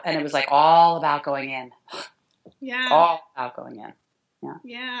 And it was like all about going in. Yeah. All about going in.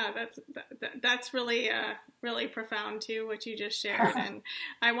 Yeah, that's really really profound too, what you just shared, and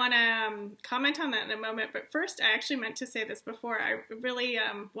I want to comment on that in a moment. But first, I actually meant to say this before. I really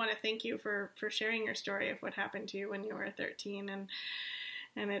want to thank you for sharing your story of what happened to you when you were 13, and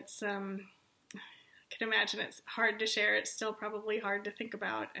it's I can imagine it's hard to share. It's still probably hard to think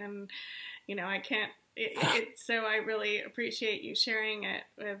about, and I can't. So I really appreciate you sharing it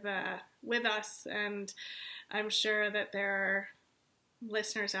with us, and I'm sure that there are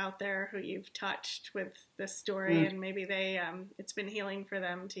listeners out there who you've touched with this story, and maybe they it's been healing for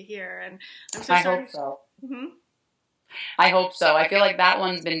them to hear. And I'm so sorry. Hope so. Mm-hmm. I hope so. I feel like that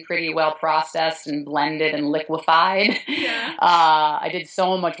one's been pretty well processed and blended and liquefied. Yeah. I did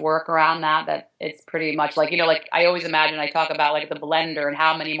so much work around that it's pretty much like, like I always imagine I talk about like the blender and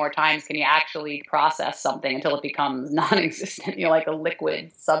how many more times can you actually process something until it becomes non-existent, like a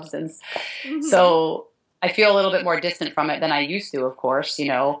liquid substance. Mm-hmm. So I feel a little bit more distant from it than I used to, of course,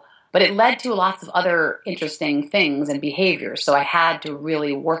 But it led to lots of other interesting things and behaviors. So I had to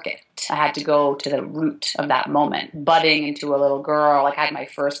really work it. I had to go to the root of that moment, budding into a little girl. Like I had my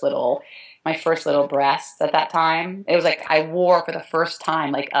first little breasts at that time. It was like I wore for the first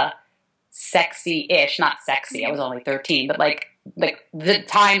time like a sexy-ish, not sexy. I was only 13, but like the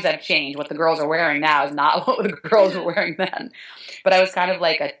times have changed. What the girls are wearing now is not what the girls were wearing then. But I was kind of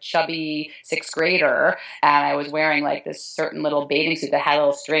like a chubby sixth grader, and I was wearing like this certain little bathing suit that had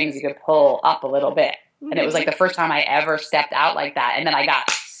little strings you could pull up a little bit. And it was like the first time I ever stepped out like that. And then I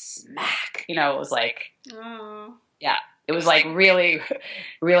got smack. It was like, yeah, it was like really,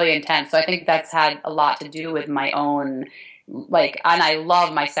 really intense. So I think that's had a lot to do with my own, like, and I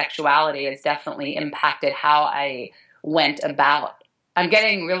love my sexuality. It's definitely impacted how I went about. I'm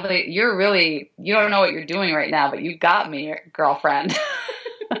getting really, you don't know what you're doing right now, but you got me, girlfriend.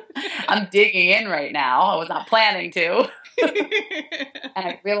 I'm digging in right now. I was not planning to. And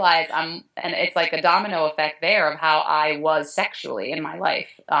I realize and it's like a domino effect there of how I was sexually in my life.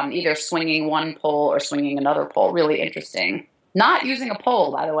 Either swinging one pole or swinging another pole. Really interesting. Not using a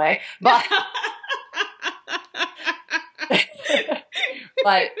pole, by the way, but...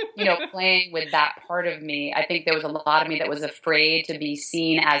 But, playing with that part of me, I think there was a lot of me that was afraid to be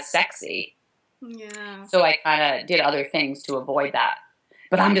seen as sexy. Yeah. So I kind of did other things to avoid that.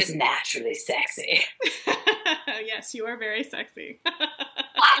 But I'm just naturally sexy. Yes, you are very sexy.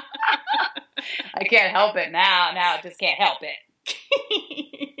 I can't help it now. Now I just can't help it.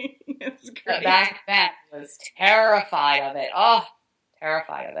 That's great. But back then I was terrified of it. Oh,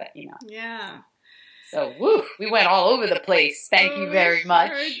 terrified of it, Yeah. So, we went all over the place. Thank you very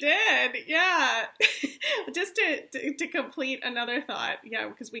much. Sure did, yeah. Just to complete another thought,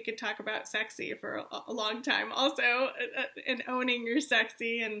 because we could talk about sexy for a long time also, and owning your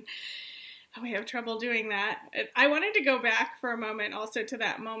sexy, and we have trouble doing that. I wanted to go back for a moment also to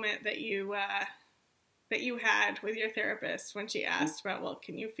that moment that you had with your therapist when she asked about, well,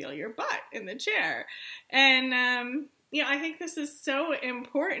 can you feel your butt in the chair? And, I think this is so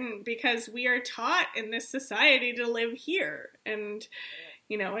important because we are taught in this society to live here. And,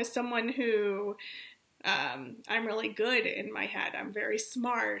 as someone who, I'm really good in my head, I'm very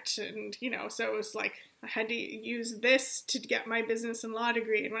smart. And, so it was like I had to use this to get my business and law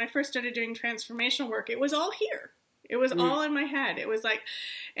degree. And when I first started doing transformational work, it was all here. It was all in my head. It was like,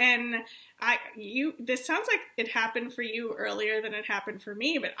 and this sounds like it happened for you earlier than it happened for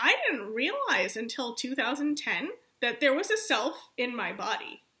me, but I didn't realize until 2010 that there was a self in my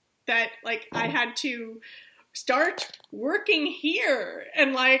body, that like I had to start working here.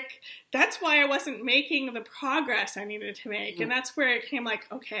 And like, that's why I wasn't making the progress I needed to make. And that's where it came like,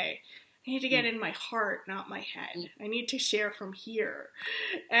 okay, I need to get in my heart, not my head. I need to share from here.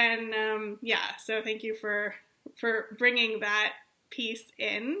 And so thank you for bringing that piece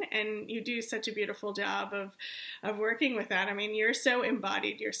in, and you do such a beautiful job of working with that. I mean, you're so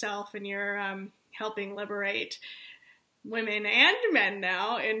embodied yourself, and you're helping liberate women and men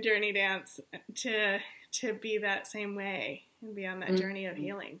now in Journey Dance to be that same way and be on that journey of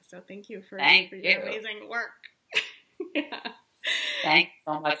healing. So thank you for your amazing work. Yeah. Thanks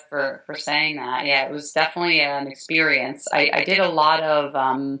so much for saying that. Yeah, it was definitely an experience. I did a lot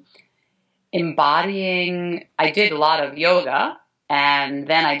of embodying. I did a lot of yoga. And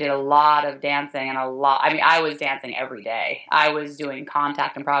then I did a lot of dancing and I was dancing every day. I was doing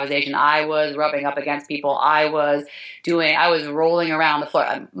contact improvisation. I was rubbing up against people. I was rolling around the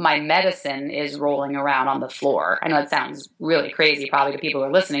floor. My medicine is rolling around on the floor. I know it sounds really crazy probably to people who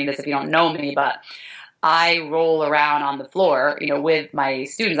are listening to this if you don't know me, but I roll around on the floor, with my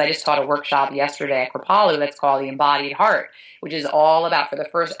students. I just taught a workshop yesterday at Kripalu that's called The Embodied Heart, which is all about, for the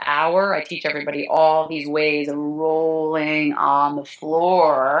first hour, I teach everybody all these ways of rolling on the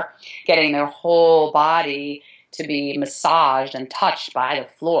floor, getting their whole body to be massaged and touched by the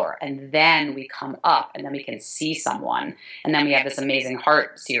floor. And then we come up and then we can see someone. And then we have this amazing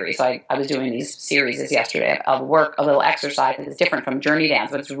heart series. So I was doing these series yesterday of work, a little exercise that is different from Journey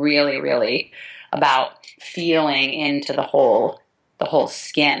Dance, but it's really, really about feeling into the whole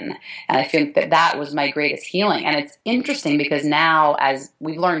skin. And I think that was my greatest healing. And it's interesting because now, as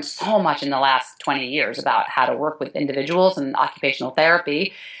we've learned so much in the last 20 years about how to work with individuals and occupational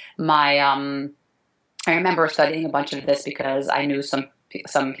therapy, I remember studying a bunch of this because I knew some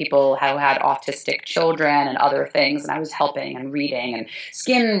people who had autistic children and other things, and I was helping and reading and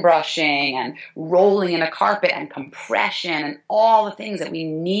skin brushing and rolling in a carpet and compression and all the things that we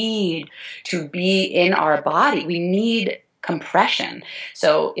need to be in our body. We need compression.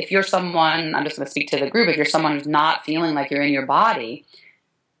 So if you're someone, I'm just going to speak to the group, if you're someone who's not feeling like you're in your body,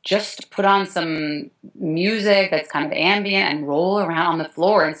 just put on some music that's kind of ambient and roll around on the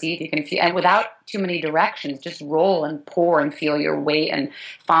floor and see if you can feel, and without too many directions, just roll and pour and feel your weight and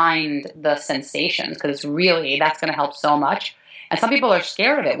find the sensations, because really that's going to help so much. And some people are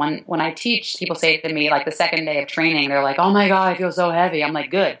scared of it. When I teach, people say to me, like the second day of training, they're like, oh my God, I feel so heavy. I'm like,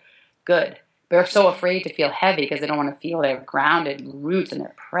 good. They're so afraid to feel heavy because they don't want to feel their grounded roots and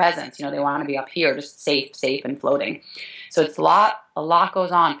their presence. They want to be up here, just safe and floating. So it's a lot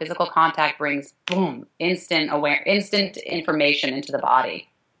goes on. Physical contact brings, boom, instant information into the body.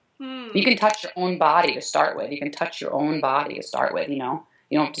 You can touch your own body to start with. You can touch your own body to start with, You don't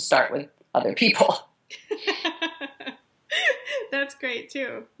have to start with other people. That's great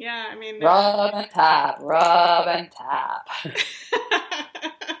too. Yeah, I mean, rub and tap.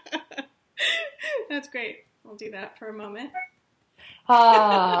 That's great. I'll do that for a moment.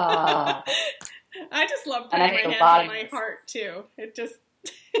 Ah. I just love putting my hands on my heart too. It just,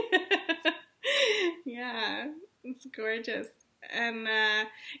 yeah, it's gorgeous. And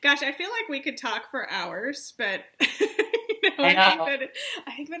gosh, I feel like we could talk for hours, but I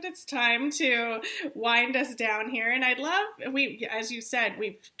think that it's time to wind us down here. And I'd love, as you said,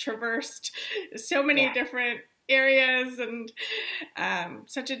 we've traversed so many different areas and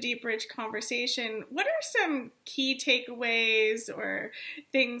such a deep, rich conversation. What are some key takeaways or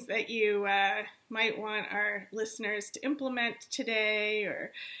things that you might want our listeners to implement today,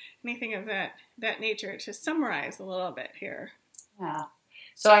 or anything of that nature, to summarize a little bit here? Yeah.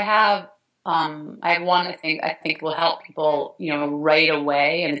 So I have one I think will help people, right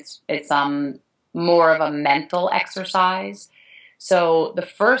away, and it's more of a mental exercise. So the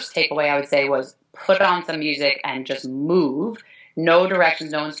first takeaway I would say was put on some music and just move. No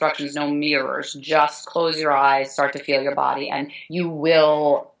directions, no instructions, no mirrors. Just close your eyes, start to feel your body, and you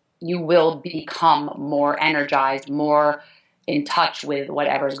will become more energized, more in touch with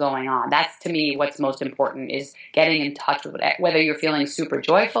whatever's going on. That's, to me, what's most important, is getting in touch with whether you're feeling super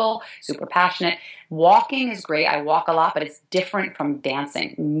joyful, super passionate. Walking is great. I walk a lot, but it's different from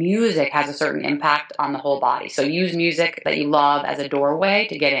dancing. Music has a certain impact on the whole body. So use music that you love as a doorway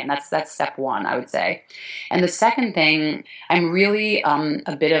to get in. That's step one, I would say. And the second thing, I'm really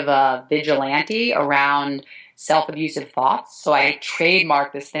a bit of a vigilante around self-abusive thoughts. So I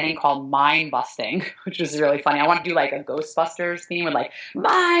trademarked this thing called mind busting, which is really funny. I want to do like a Ghostbusters theme with like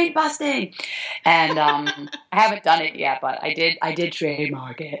mind busting. And I haven't done it yet, but I did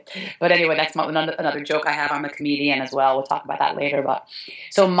trademark it. But anyway, that's another joke I have. I'm a comedian as well. We'll talk about that later. But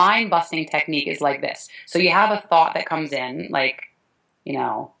so mind busting technique is like this. So you have a thought that comes in, like,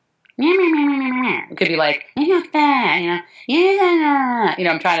 it could be like, I'm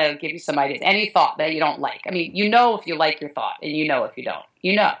trying to give you some ideas. Any thought that you don't like. I mean, if you like your thought, and if you don't.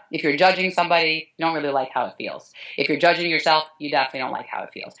 If you're judging somebody, you don't really like how it feels. If you're judging yourself, you definitely don't like how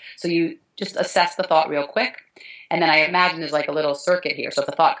it feels. So you just assess the thought real quick. And then I imagine there's like a little circuit here. So if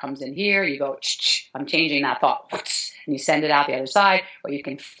the thought comes in here, you go, I'm changing that thought. And you send it out the other side, or you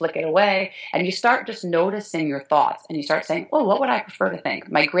can flick it away. And you start just noticing your thoughts. And you start saying, what would I prefer to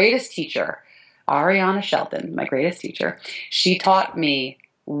think? My greatest teacher, Ariana Shelton, she taught me,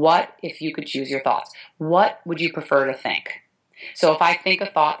 what if you could choose your thoughts? What would you prefer to think? So if I think a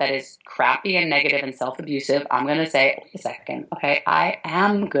thought that is crappy and negative and self-abusive, I'm going to say, wait a second, okay, I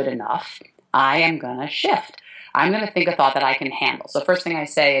am good enough. I am going to shift. I'm going to think a thought that I can handle. So first thing I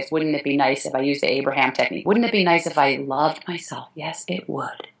say is, wouldn't it be nice if I used the Abraham technique? Wouldn't it be nice if I loved myself? Yes, it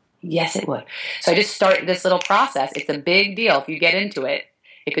would. Yes, it would. So I just start this little process. It's a big deal. If you get into it,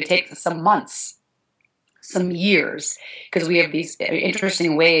 it could take some months, some years, because we have these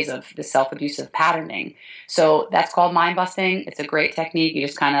interesting ways of the self-abusive patterning. So that's called mind busting. It's a great technique. You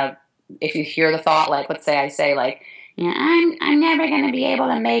just kind of, if you hear the thought, like, let's say I say like, I'm never going to be able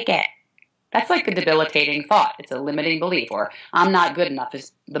to make it. That's like a debilitating thought. It's a limiting belief. Or I'm not good enough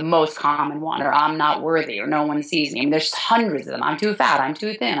is the most common one. Or I'm not worthy. Or no one sees me. I mean, there's hundreds of them. I'm too fat. I'm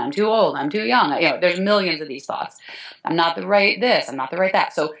too thin. I'm too old. I'm too young. There's millions of these thoughts. I'm not the right this. I'm not the right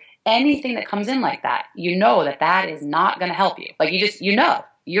that. So anything that comes in like that, that is not going to help you. Like you're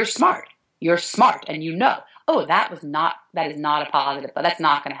smart. You're smart. And that is not a positive, but that's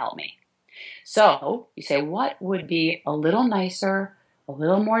not going to help me. So you say, what would be a little nicer, a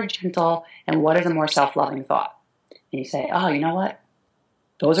little more gentle, and what is a more self-loving thought? And you say, oh, you know what?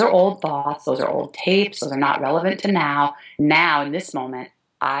 Those are old thoughts. Those are old tapes. Those are not relevant to now. Now, in this moment,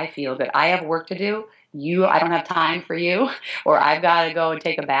 I feel good. I have work to do. I don't have time for you, or I've got to go and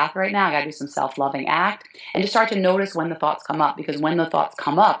take a bath right now. I got to do some self-loving act. And just start to notice when the thoughts come up, because when the thoughts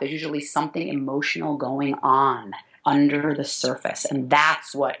come up, there's usually something emotional going on under the surface. And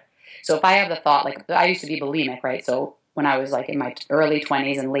that's what. So if I have the thought, like I used to be bulimic, right? So when I was like in my early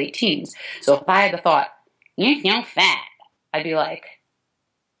 20s and late teens. So if I had the thought, you're fat, I'd be like,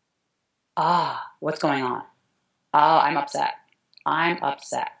 what's going on? Oh, I'm upset. I'm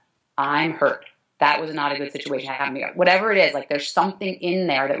hurt. That was not a good situation happening. Whatever it is, like there's something in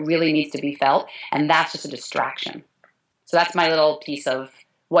there that really needs to be felt, and that's just a distraction. So that's my little piece of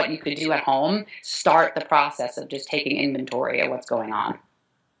what you could do at home. Start the process of just taking inventory of what's going on.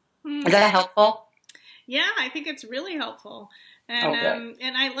 Is that helpful? Yeah, I think it's really helpful. And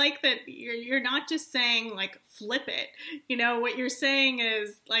and I like that you're not just saying like flip it. You know, what you're saying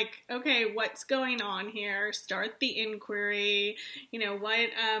is like, okay, what's going on here? Start the inquiry. You know,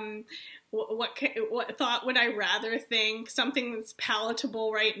 what thought would I rather think? Something that's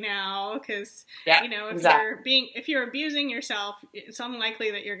palatable right now, because you know, if you're abusing yourself, it's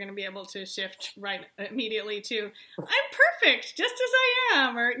unlikely that you're going to be able to shift right immediately to I'm perfect just as I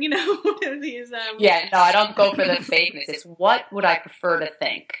am, or you know, one of these. Yeah, no, I don't go for the fakeness. It's what would I prefer to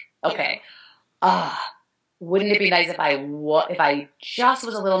think? Okay, wouldn't it be nice if I just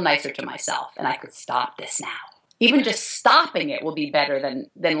was a little nicer to myself and I could stop this now? Even just stopping it will be better than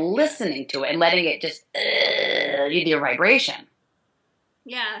listening to it and letting it just give you a vibration.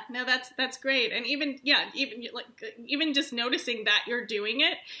 Yeah, no, that's great. And even just noticing that you're doing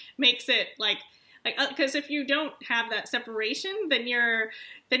it makes it like because if you don't have that separation, then you're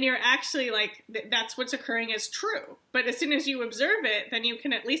actually like that's what's occurring as true. But as soon as you observe it, then you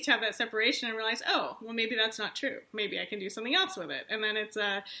can at least have that separation and realize, oh, well, maybe that's not true. Maybe I can do something else with it. And then it's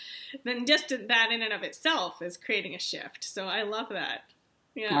then just that in and of itself is creating a shift. So I love that.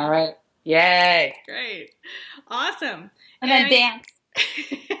 Yeah. All right. Yay. Great. Awesome. And then dance.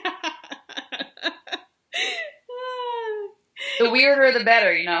 The weirder, the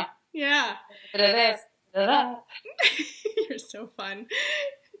better, you know. Yeah. This. You're so fun.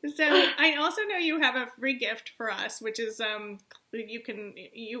 So I also know you have a free gift for us, which is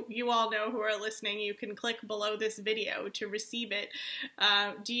you all know who are listening, you can click below this video to receive it.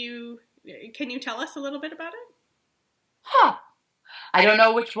 Can you tell us a little bit about it? I don't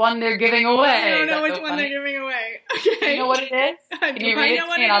know which one they're giving away. I don't know which one they're giving away. Okay. You know what it is? Can you read it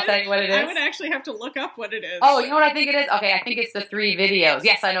to me and I'll tell you what it is? I would actually have to look up what it is. Oh, you know what I think it is? Okay, I think it's the 3 videos.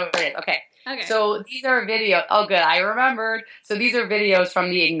 Yes, I know what it is. Okay. So these are videos. Oh, good. I remembered. So these are videos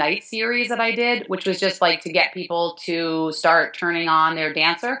from the Ignite series that I did, which was just like to get people to start turning on their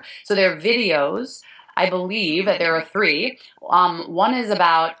dancer. So they're videos. I believe that there are 3. One is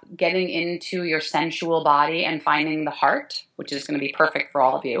about getting into your sensual body and finding the heart, which is going to be perfect for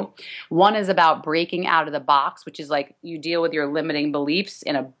all of you. One is about breaking out of the box, which is like you deal with your limiting beliefs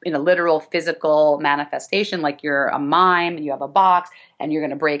in a literal physical manifestation, like you're a mime and you have a box and you're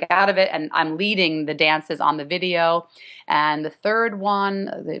going to break out of it. And I'm leading the dances on the video. And the third one,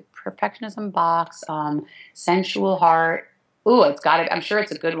 the perfectionism box, sensual heart. Ooh, I'm sure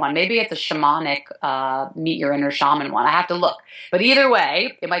it's a good one. Maybe it's a shamanic, meet your inner shaman one. I have to look. But either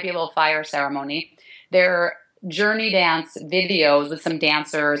way, it might be a little fire ceremony. They're journey dance videos with some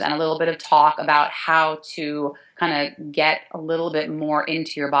dancers and a little bit of talk about how to kind of get a little bit more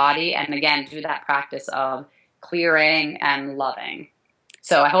into your body. And again, do that practice of clearing and loving.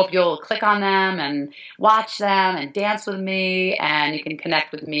 So I hope you'll click on them and watch them and dance with me. And you can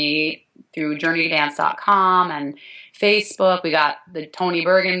connect with me through journeydance.com and Facebook. We got the Toni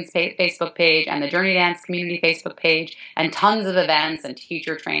Bergins Facebook page and the Journey Dance Community Facebook page, and tons of events and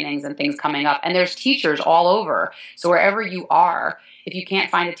teacher trainings and things coming up. And there's teachers all over. So wherever you are, if you can't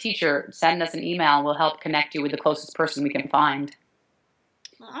find a teacher, send us an email and we'll help connect you with the closest person we can find.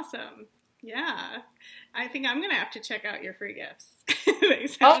 Awesome. Yeah. I think I'm going to have to check out your free gifts. They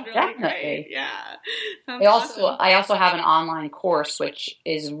sound really definitely great. Yeah. I also have an online course which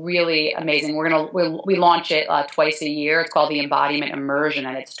is really amazing. We launch it twice a year. It's called the Embodiment Immersion,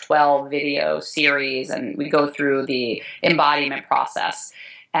 and it's 12 video series, and we go through the embodiment process.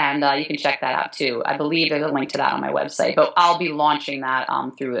 And you can check that out too. I believe there's a link to that on my website, but I'll be launching that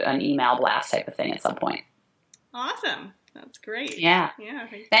through an email blast type of thing at some point. Awesome. That's great. Yeah.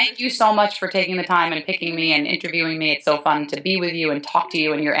 Thank you so much for taking the time and picking me and interviewing me. It's so fun to be with you and talk to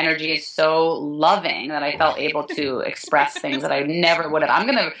you, and your energy is so loving that I felt able to express things that I never would have. I'm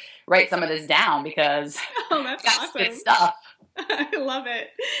going to write some of this down because that's awesome. Good stuff. I love it.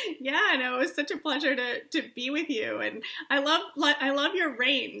 Yeah, no, it was such a pleasure to be with you, and I love your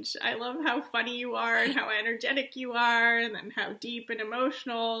range. I love how funny you are and how energetic you are, and then how deep and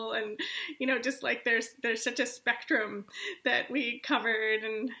emotional, and just like there's such a spectrum that we covered,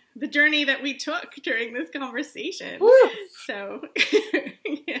 and the journey that we took during this conversation. Woo. So,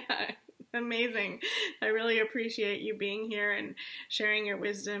 yeah. Amazing. I really appreciate you being here and sharing your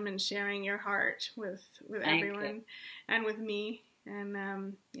wisdom and sharing your heart with everyone and with me.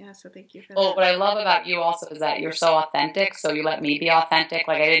 And so thank you for that. What I love about you also is that you're so authentic. So you let me be authentic.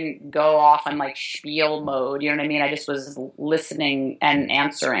 Like I didn't go off on like spiel mode. You know what I mean? I just was listening and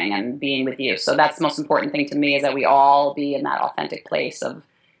answering and being with you. So that's the most important thing to me, is that we all be in that authentic place of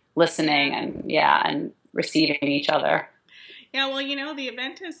listening and receiving each other. Yeah, well, the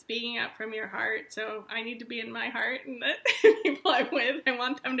event is speaking up from your heart, so I need to be in my heart, and the people I'm with, I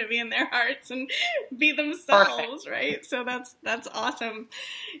want them to be in their hearts and be themselves, right? So that's awesome.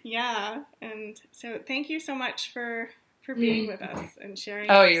 Yeah, and so thank you so much for being with us and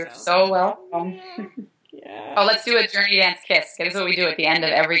sharing. Oh, you're so welcome. Yeah. Oh, let's do a journey dance kiss. This is what we do at the end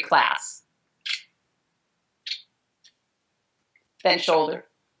of every class. Then shoulder.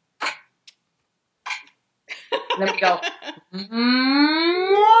 And then we go. I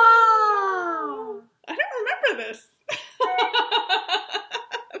don't remember this.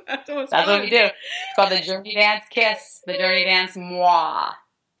 That's what we do. It's called the journey dance kiss, the journey dance moi.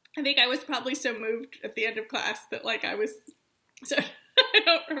 I think I was probably so moved at the end of class that I was, so I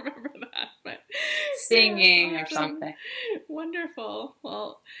don't remember that, but singing or something. Wonderful.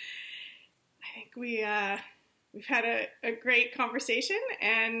 Well, I think we've had a great conversation,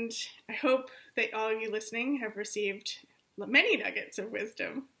 and I hope that all of you listening have received many nuggets of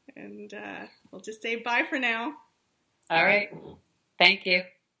wisdom. And we'll just say bye for now. All right. Thank you.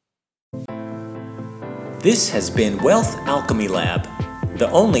 This has been Wealth Alchemy Lab,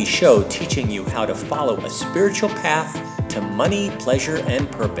 the only show teaching you how to follow a spiritual path to money, pleasure, and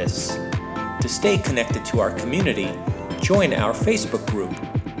purpose. To stay connected to our community, join our Facebook group,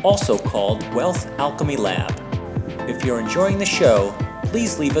 also called Wealth Alchemy Lab. If you're enjoying the show,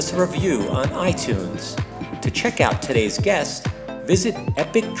 please leave us a review on iTunes. To check out today's guest, visit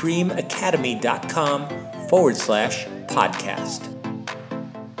epicdreamacademy.com/podcast.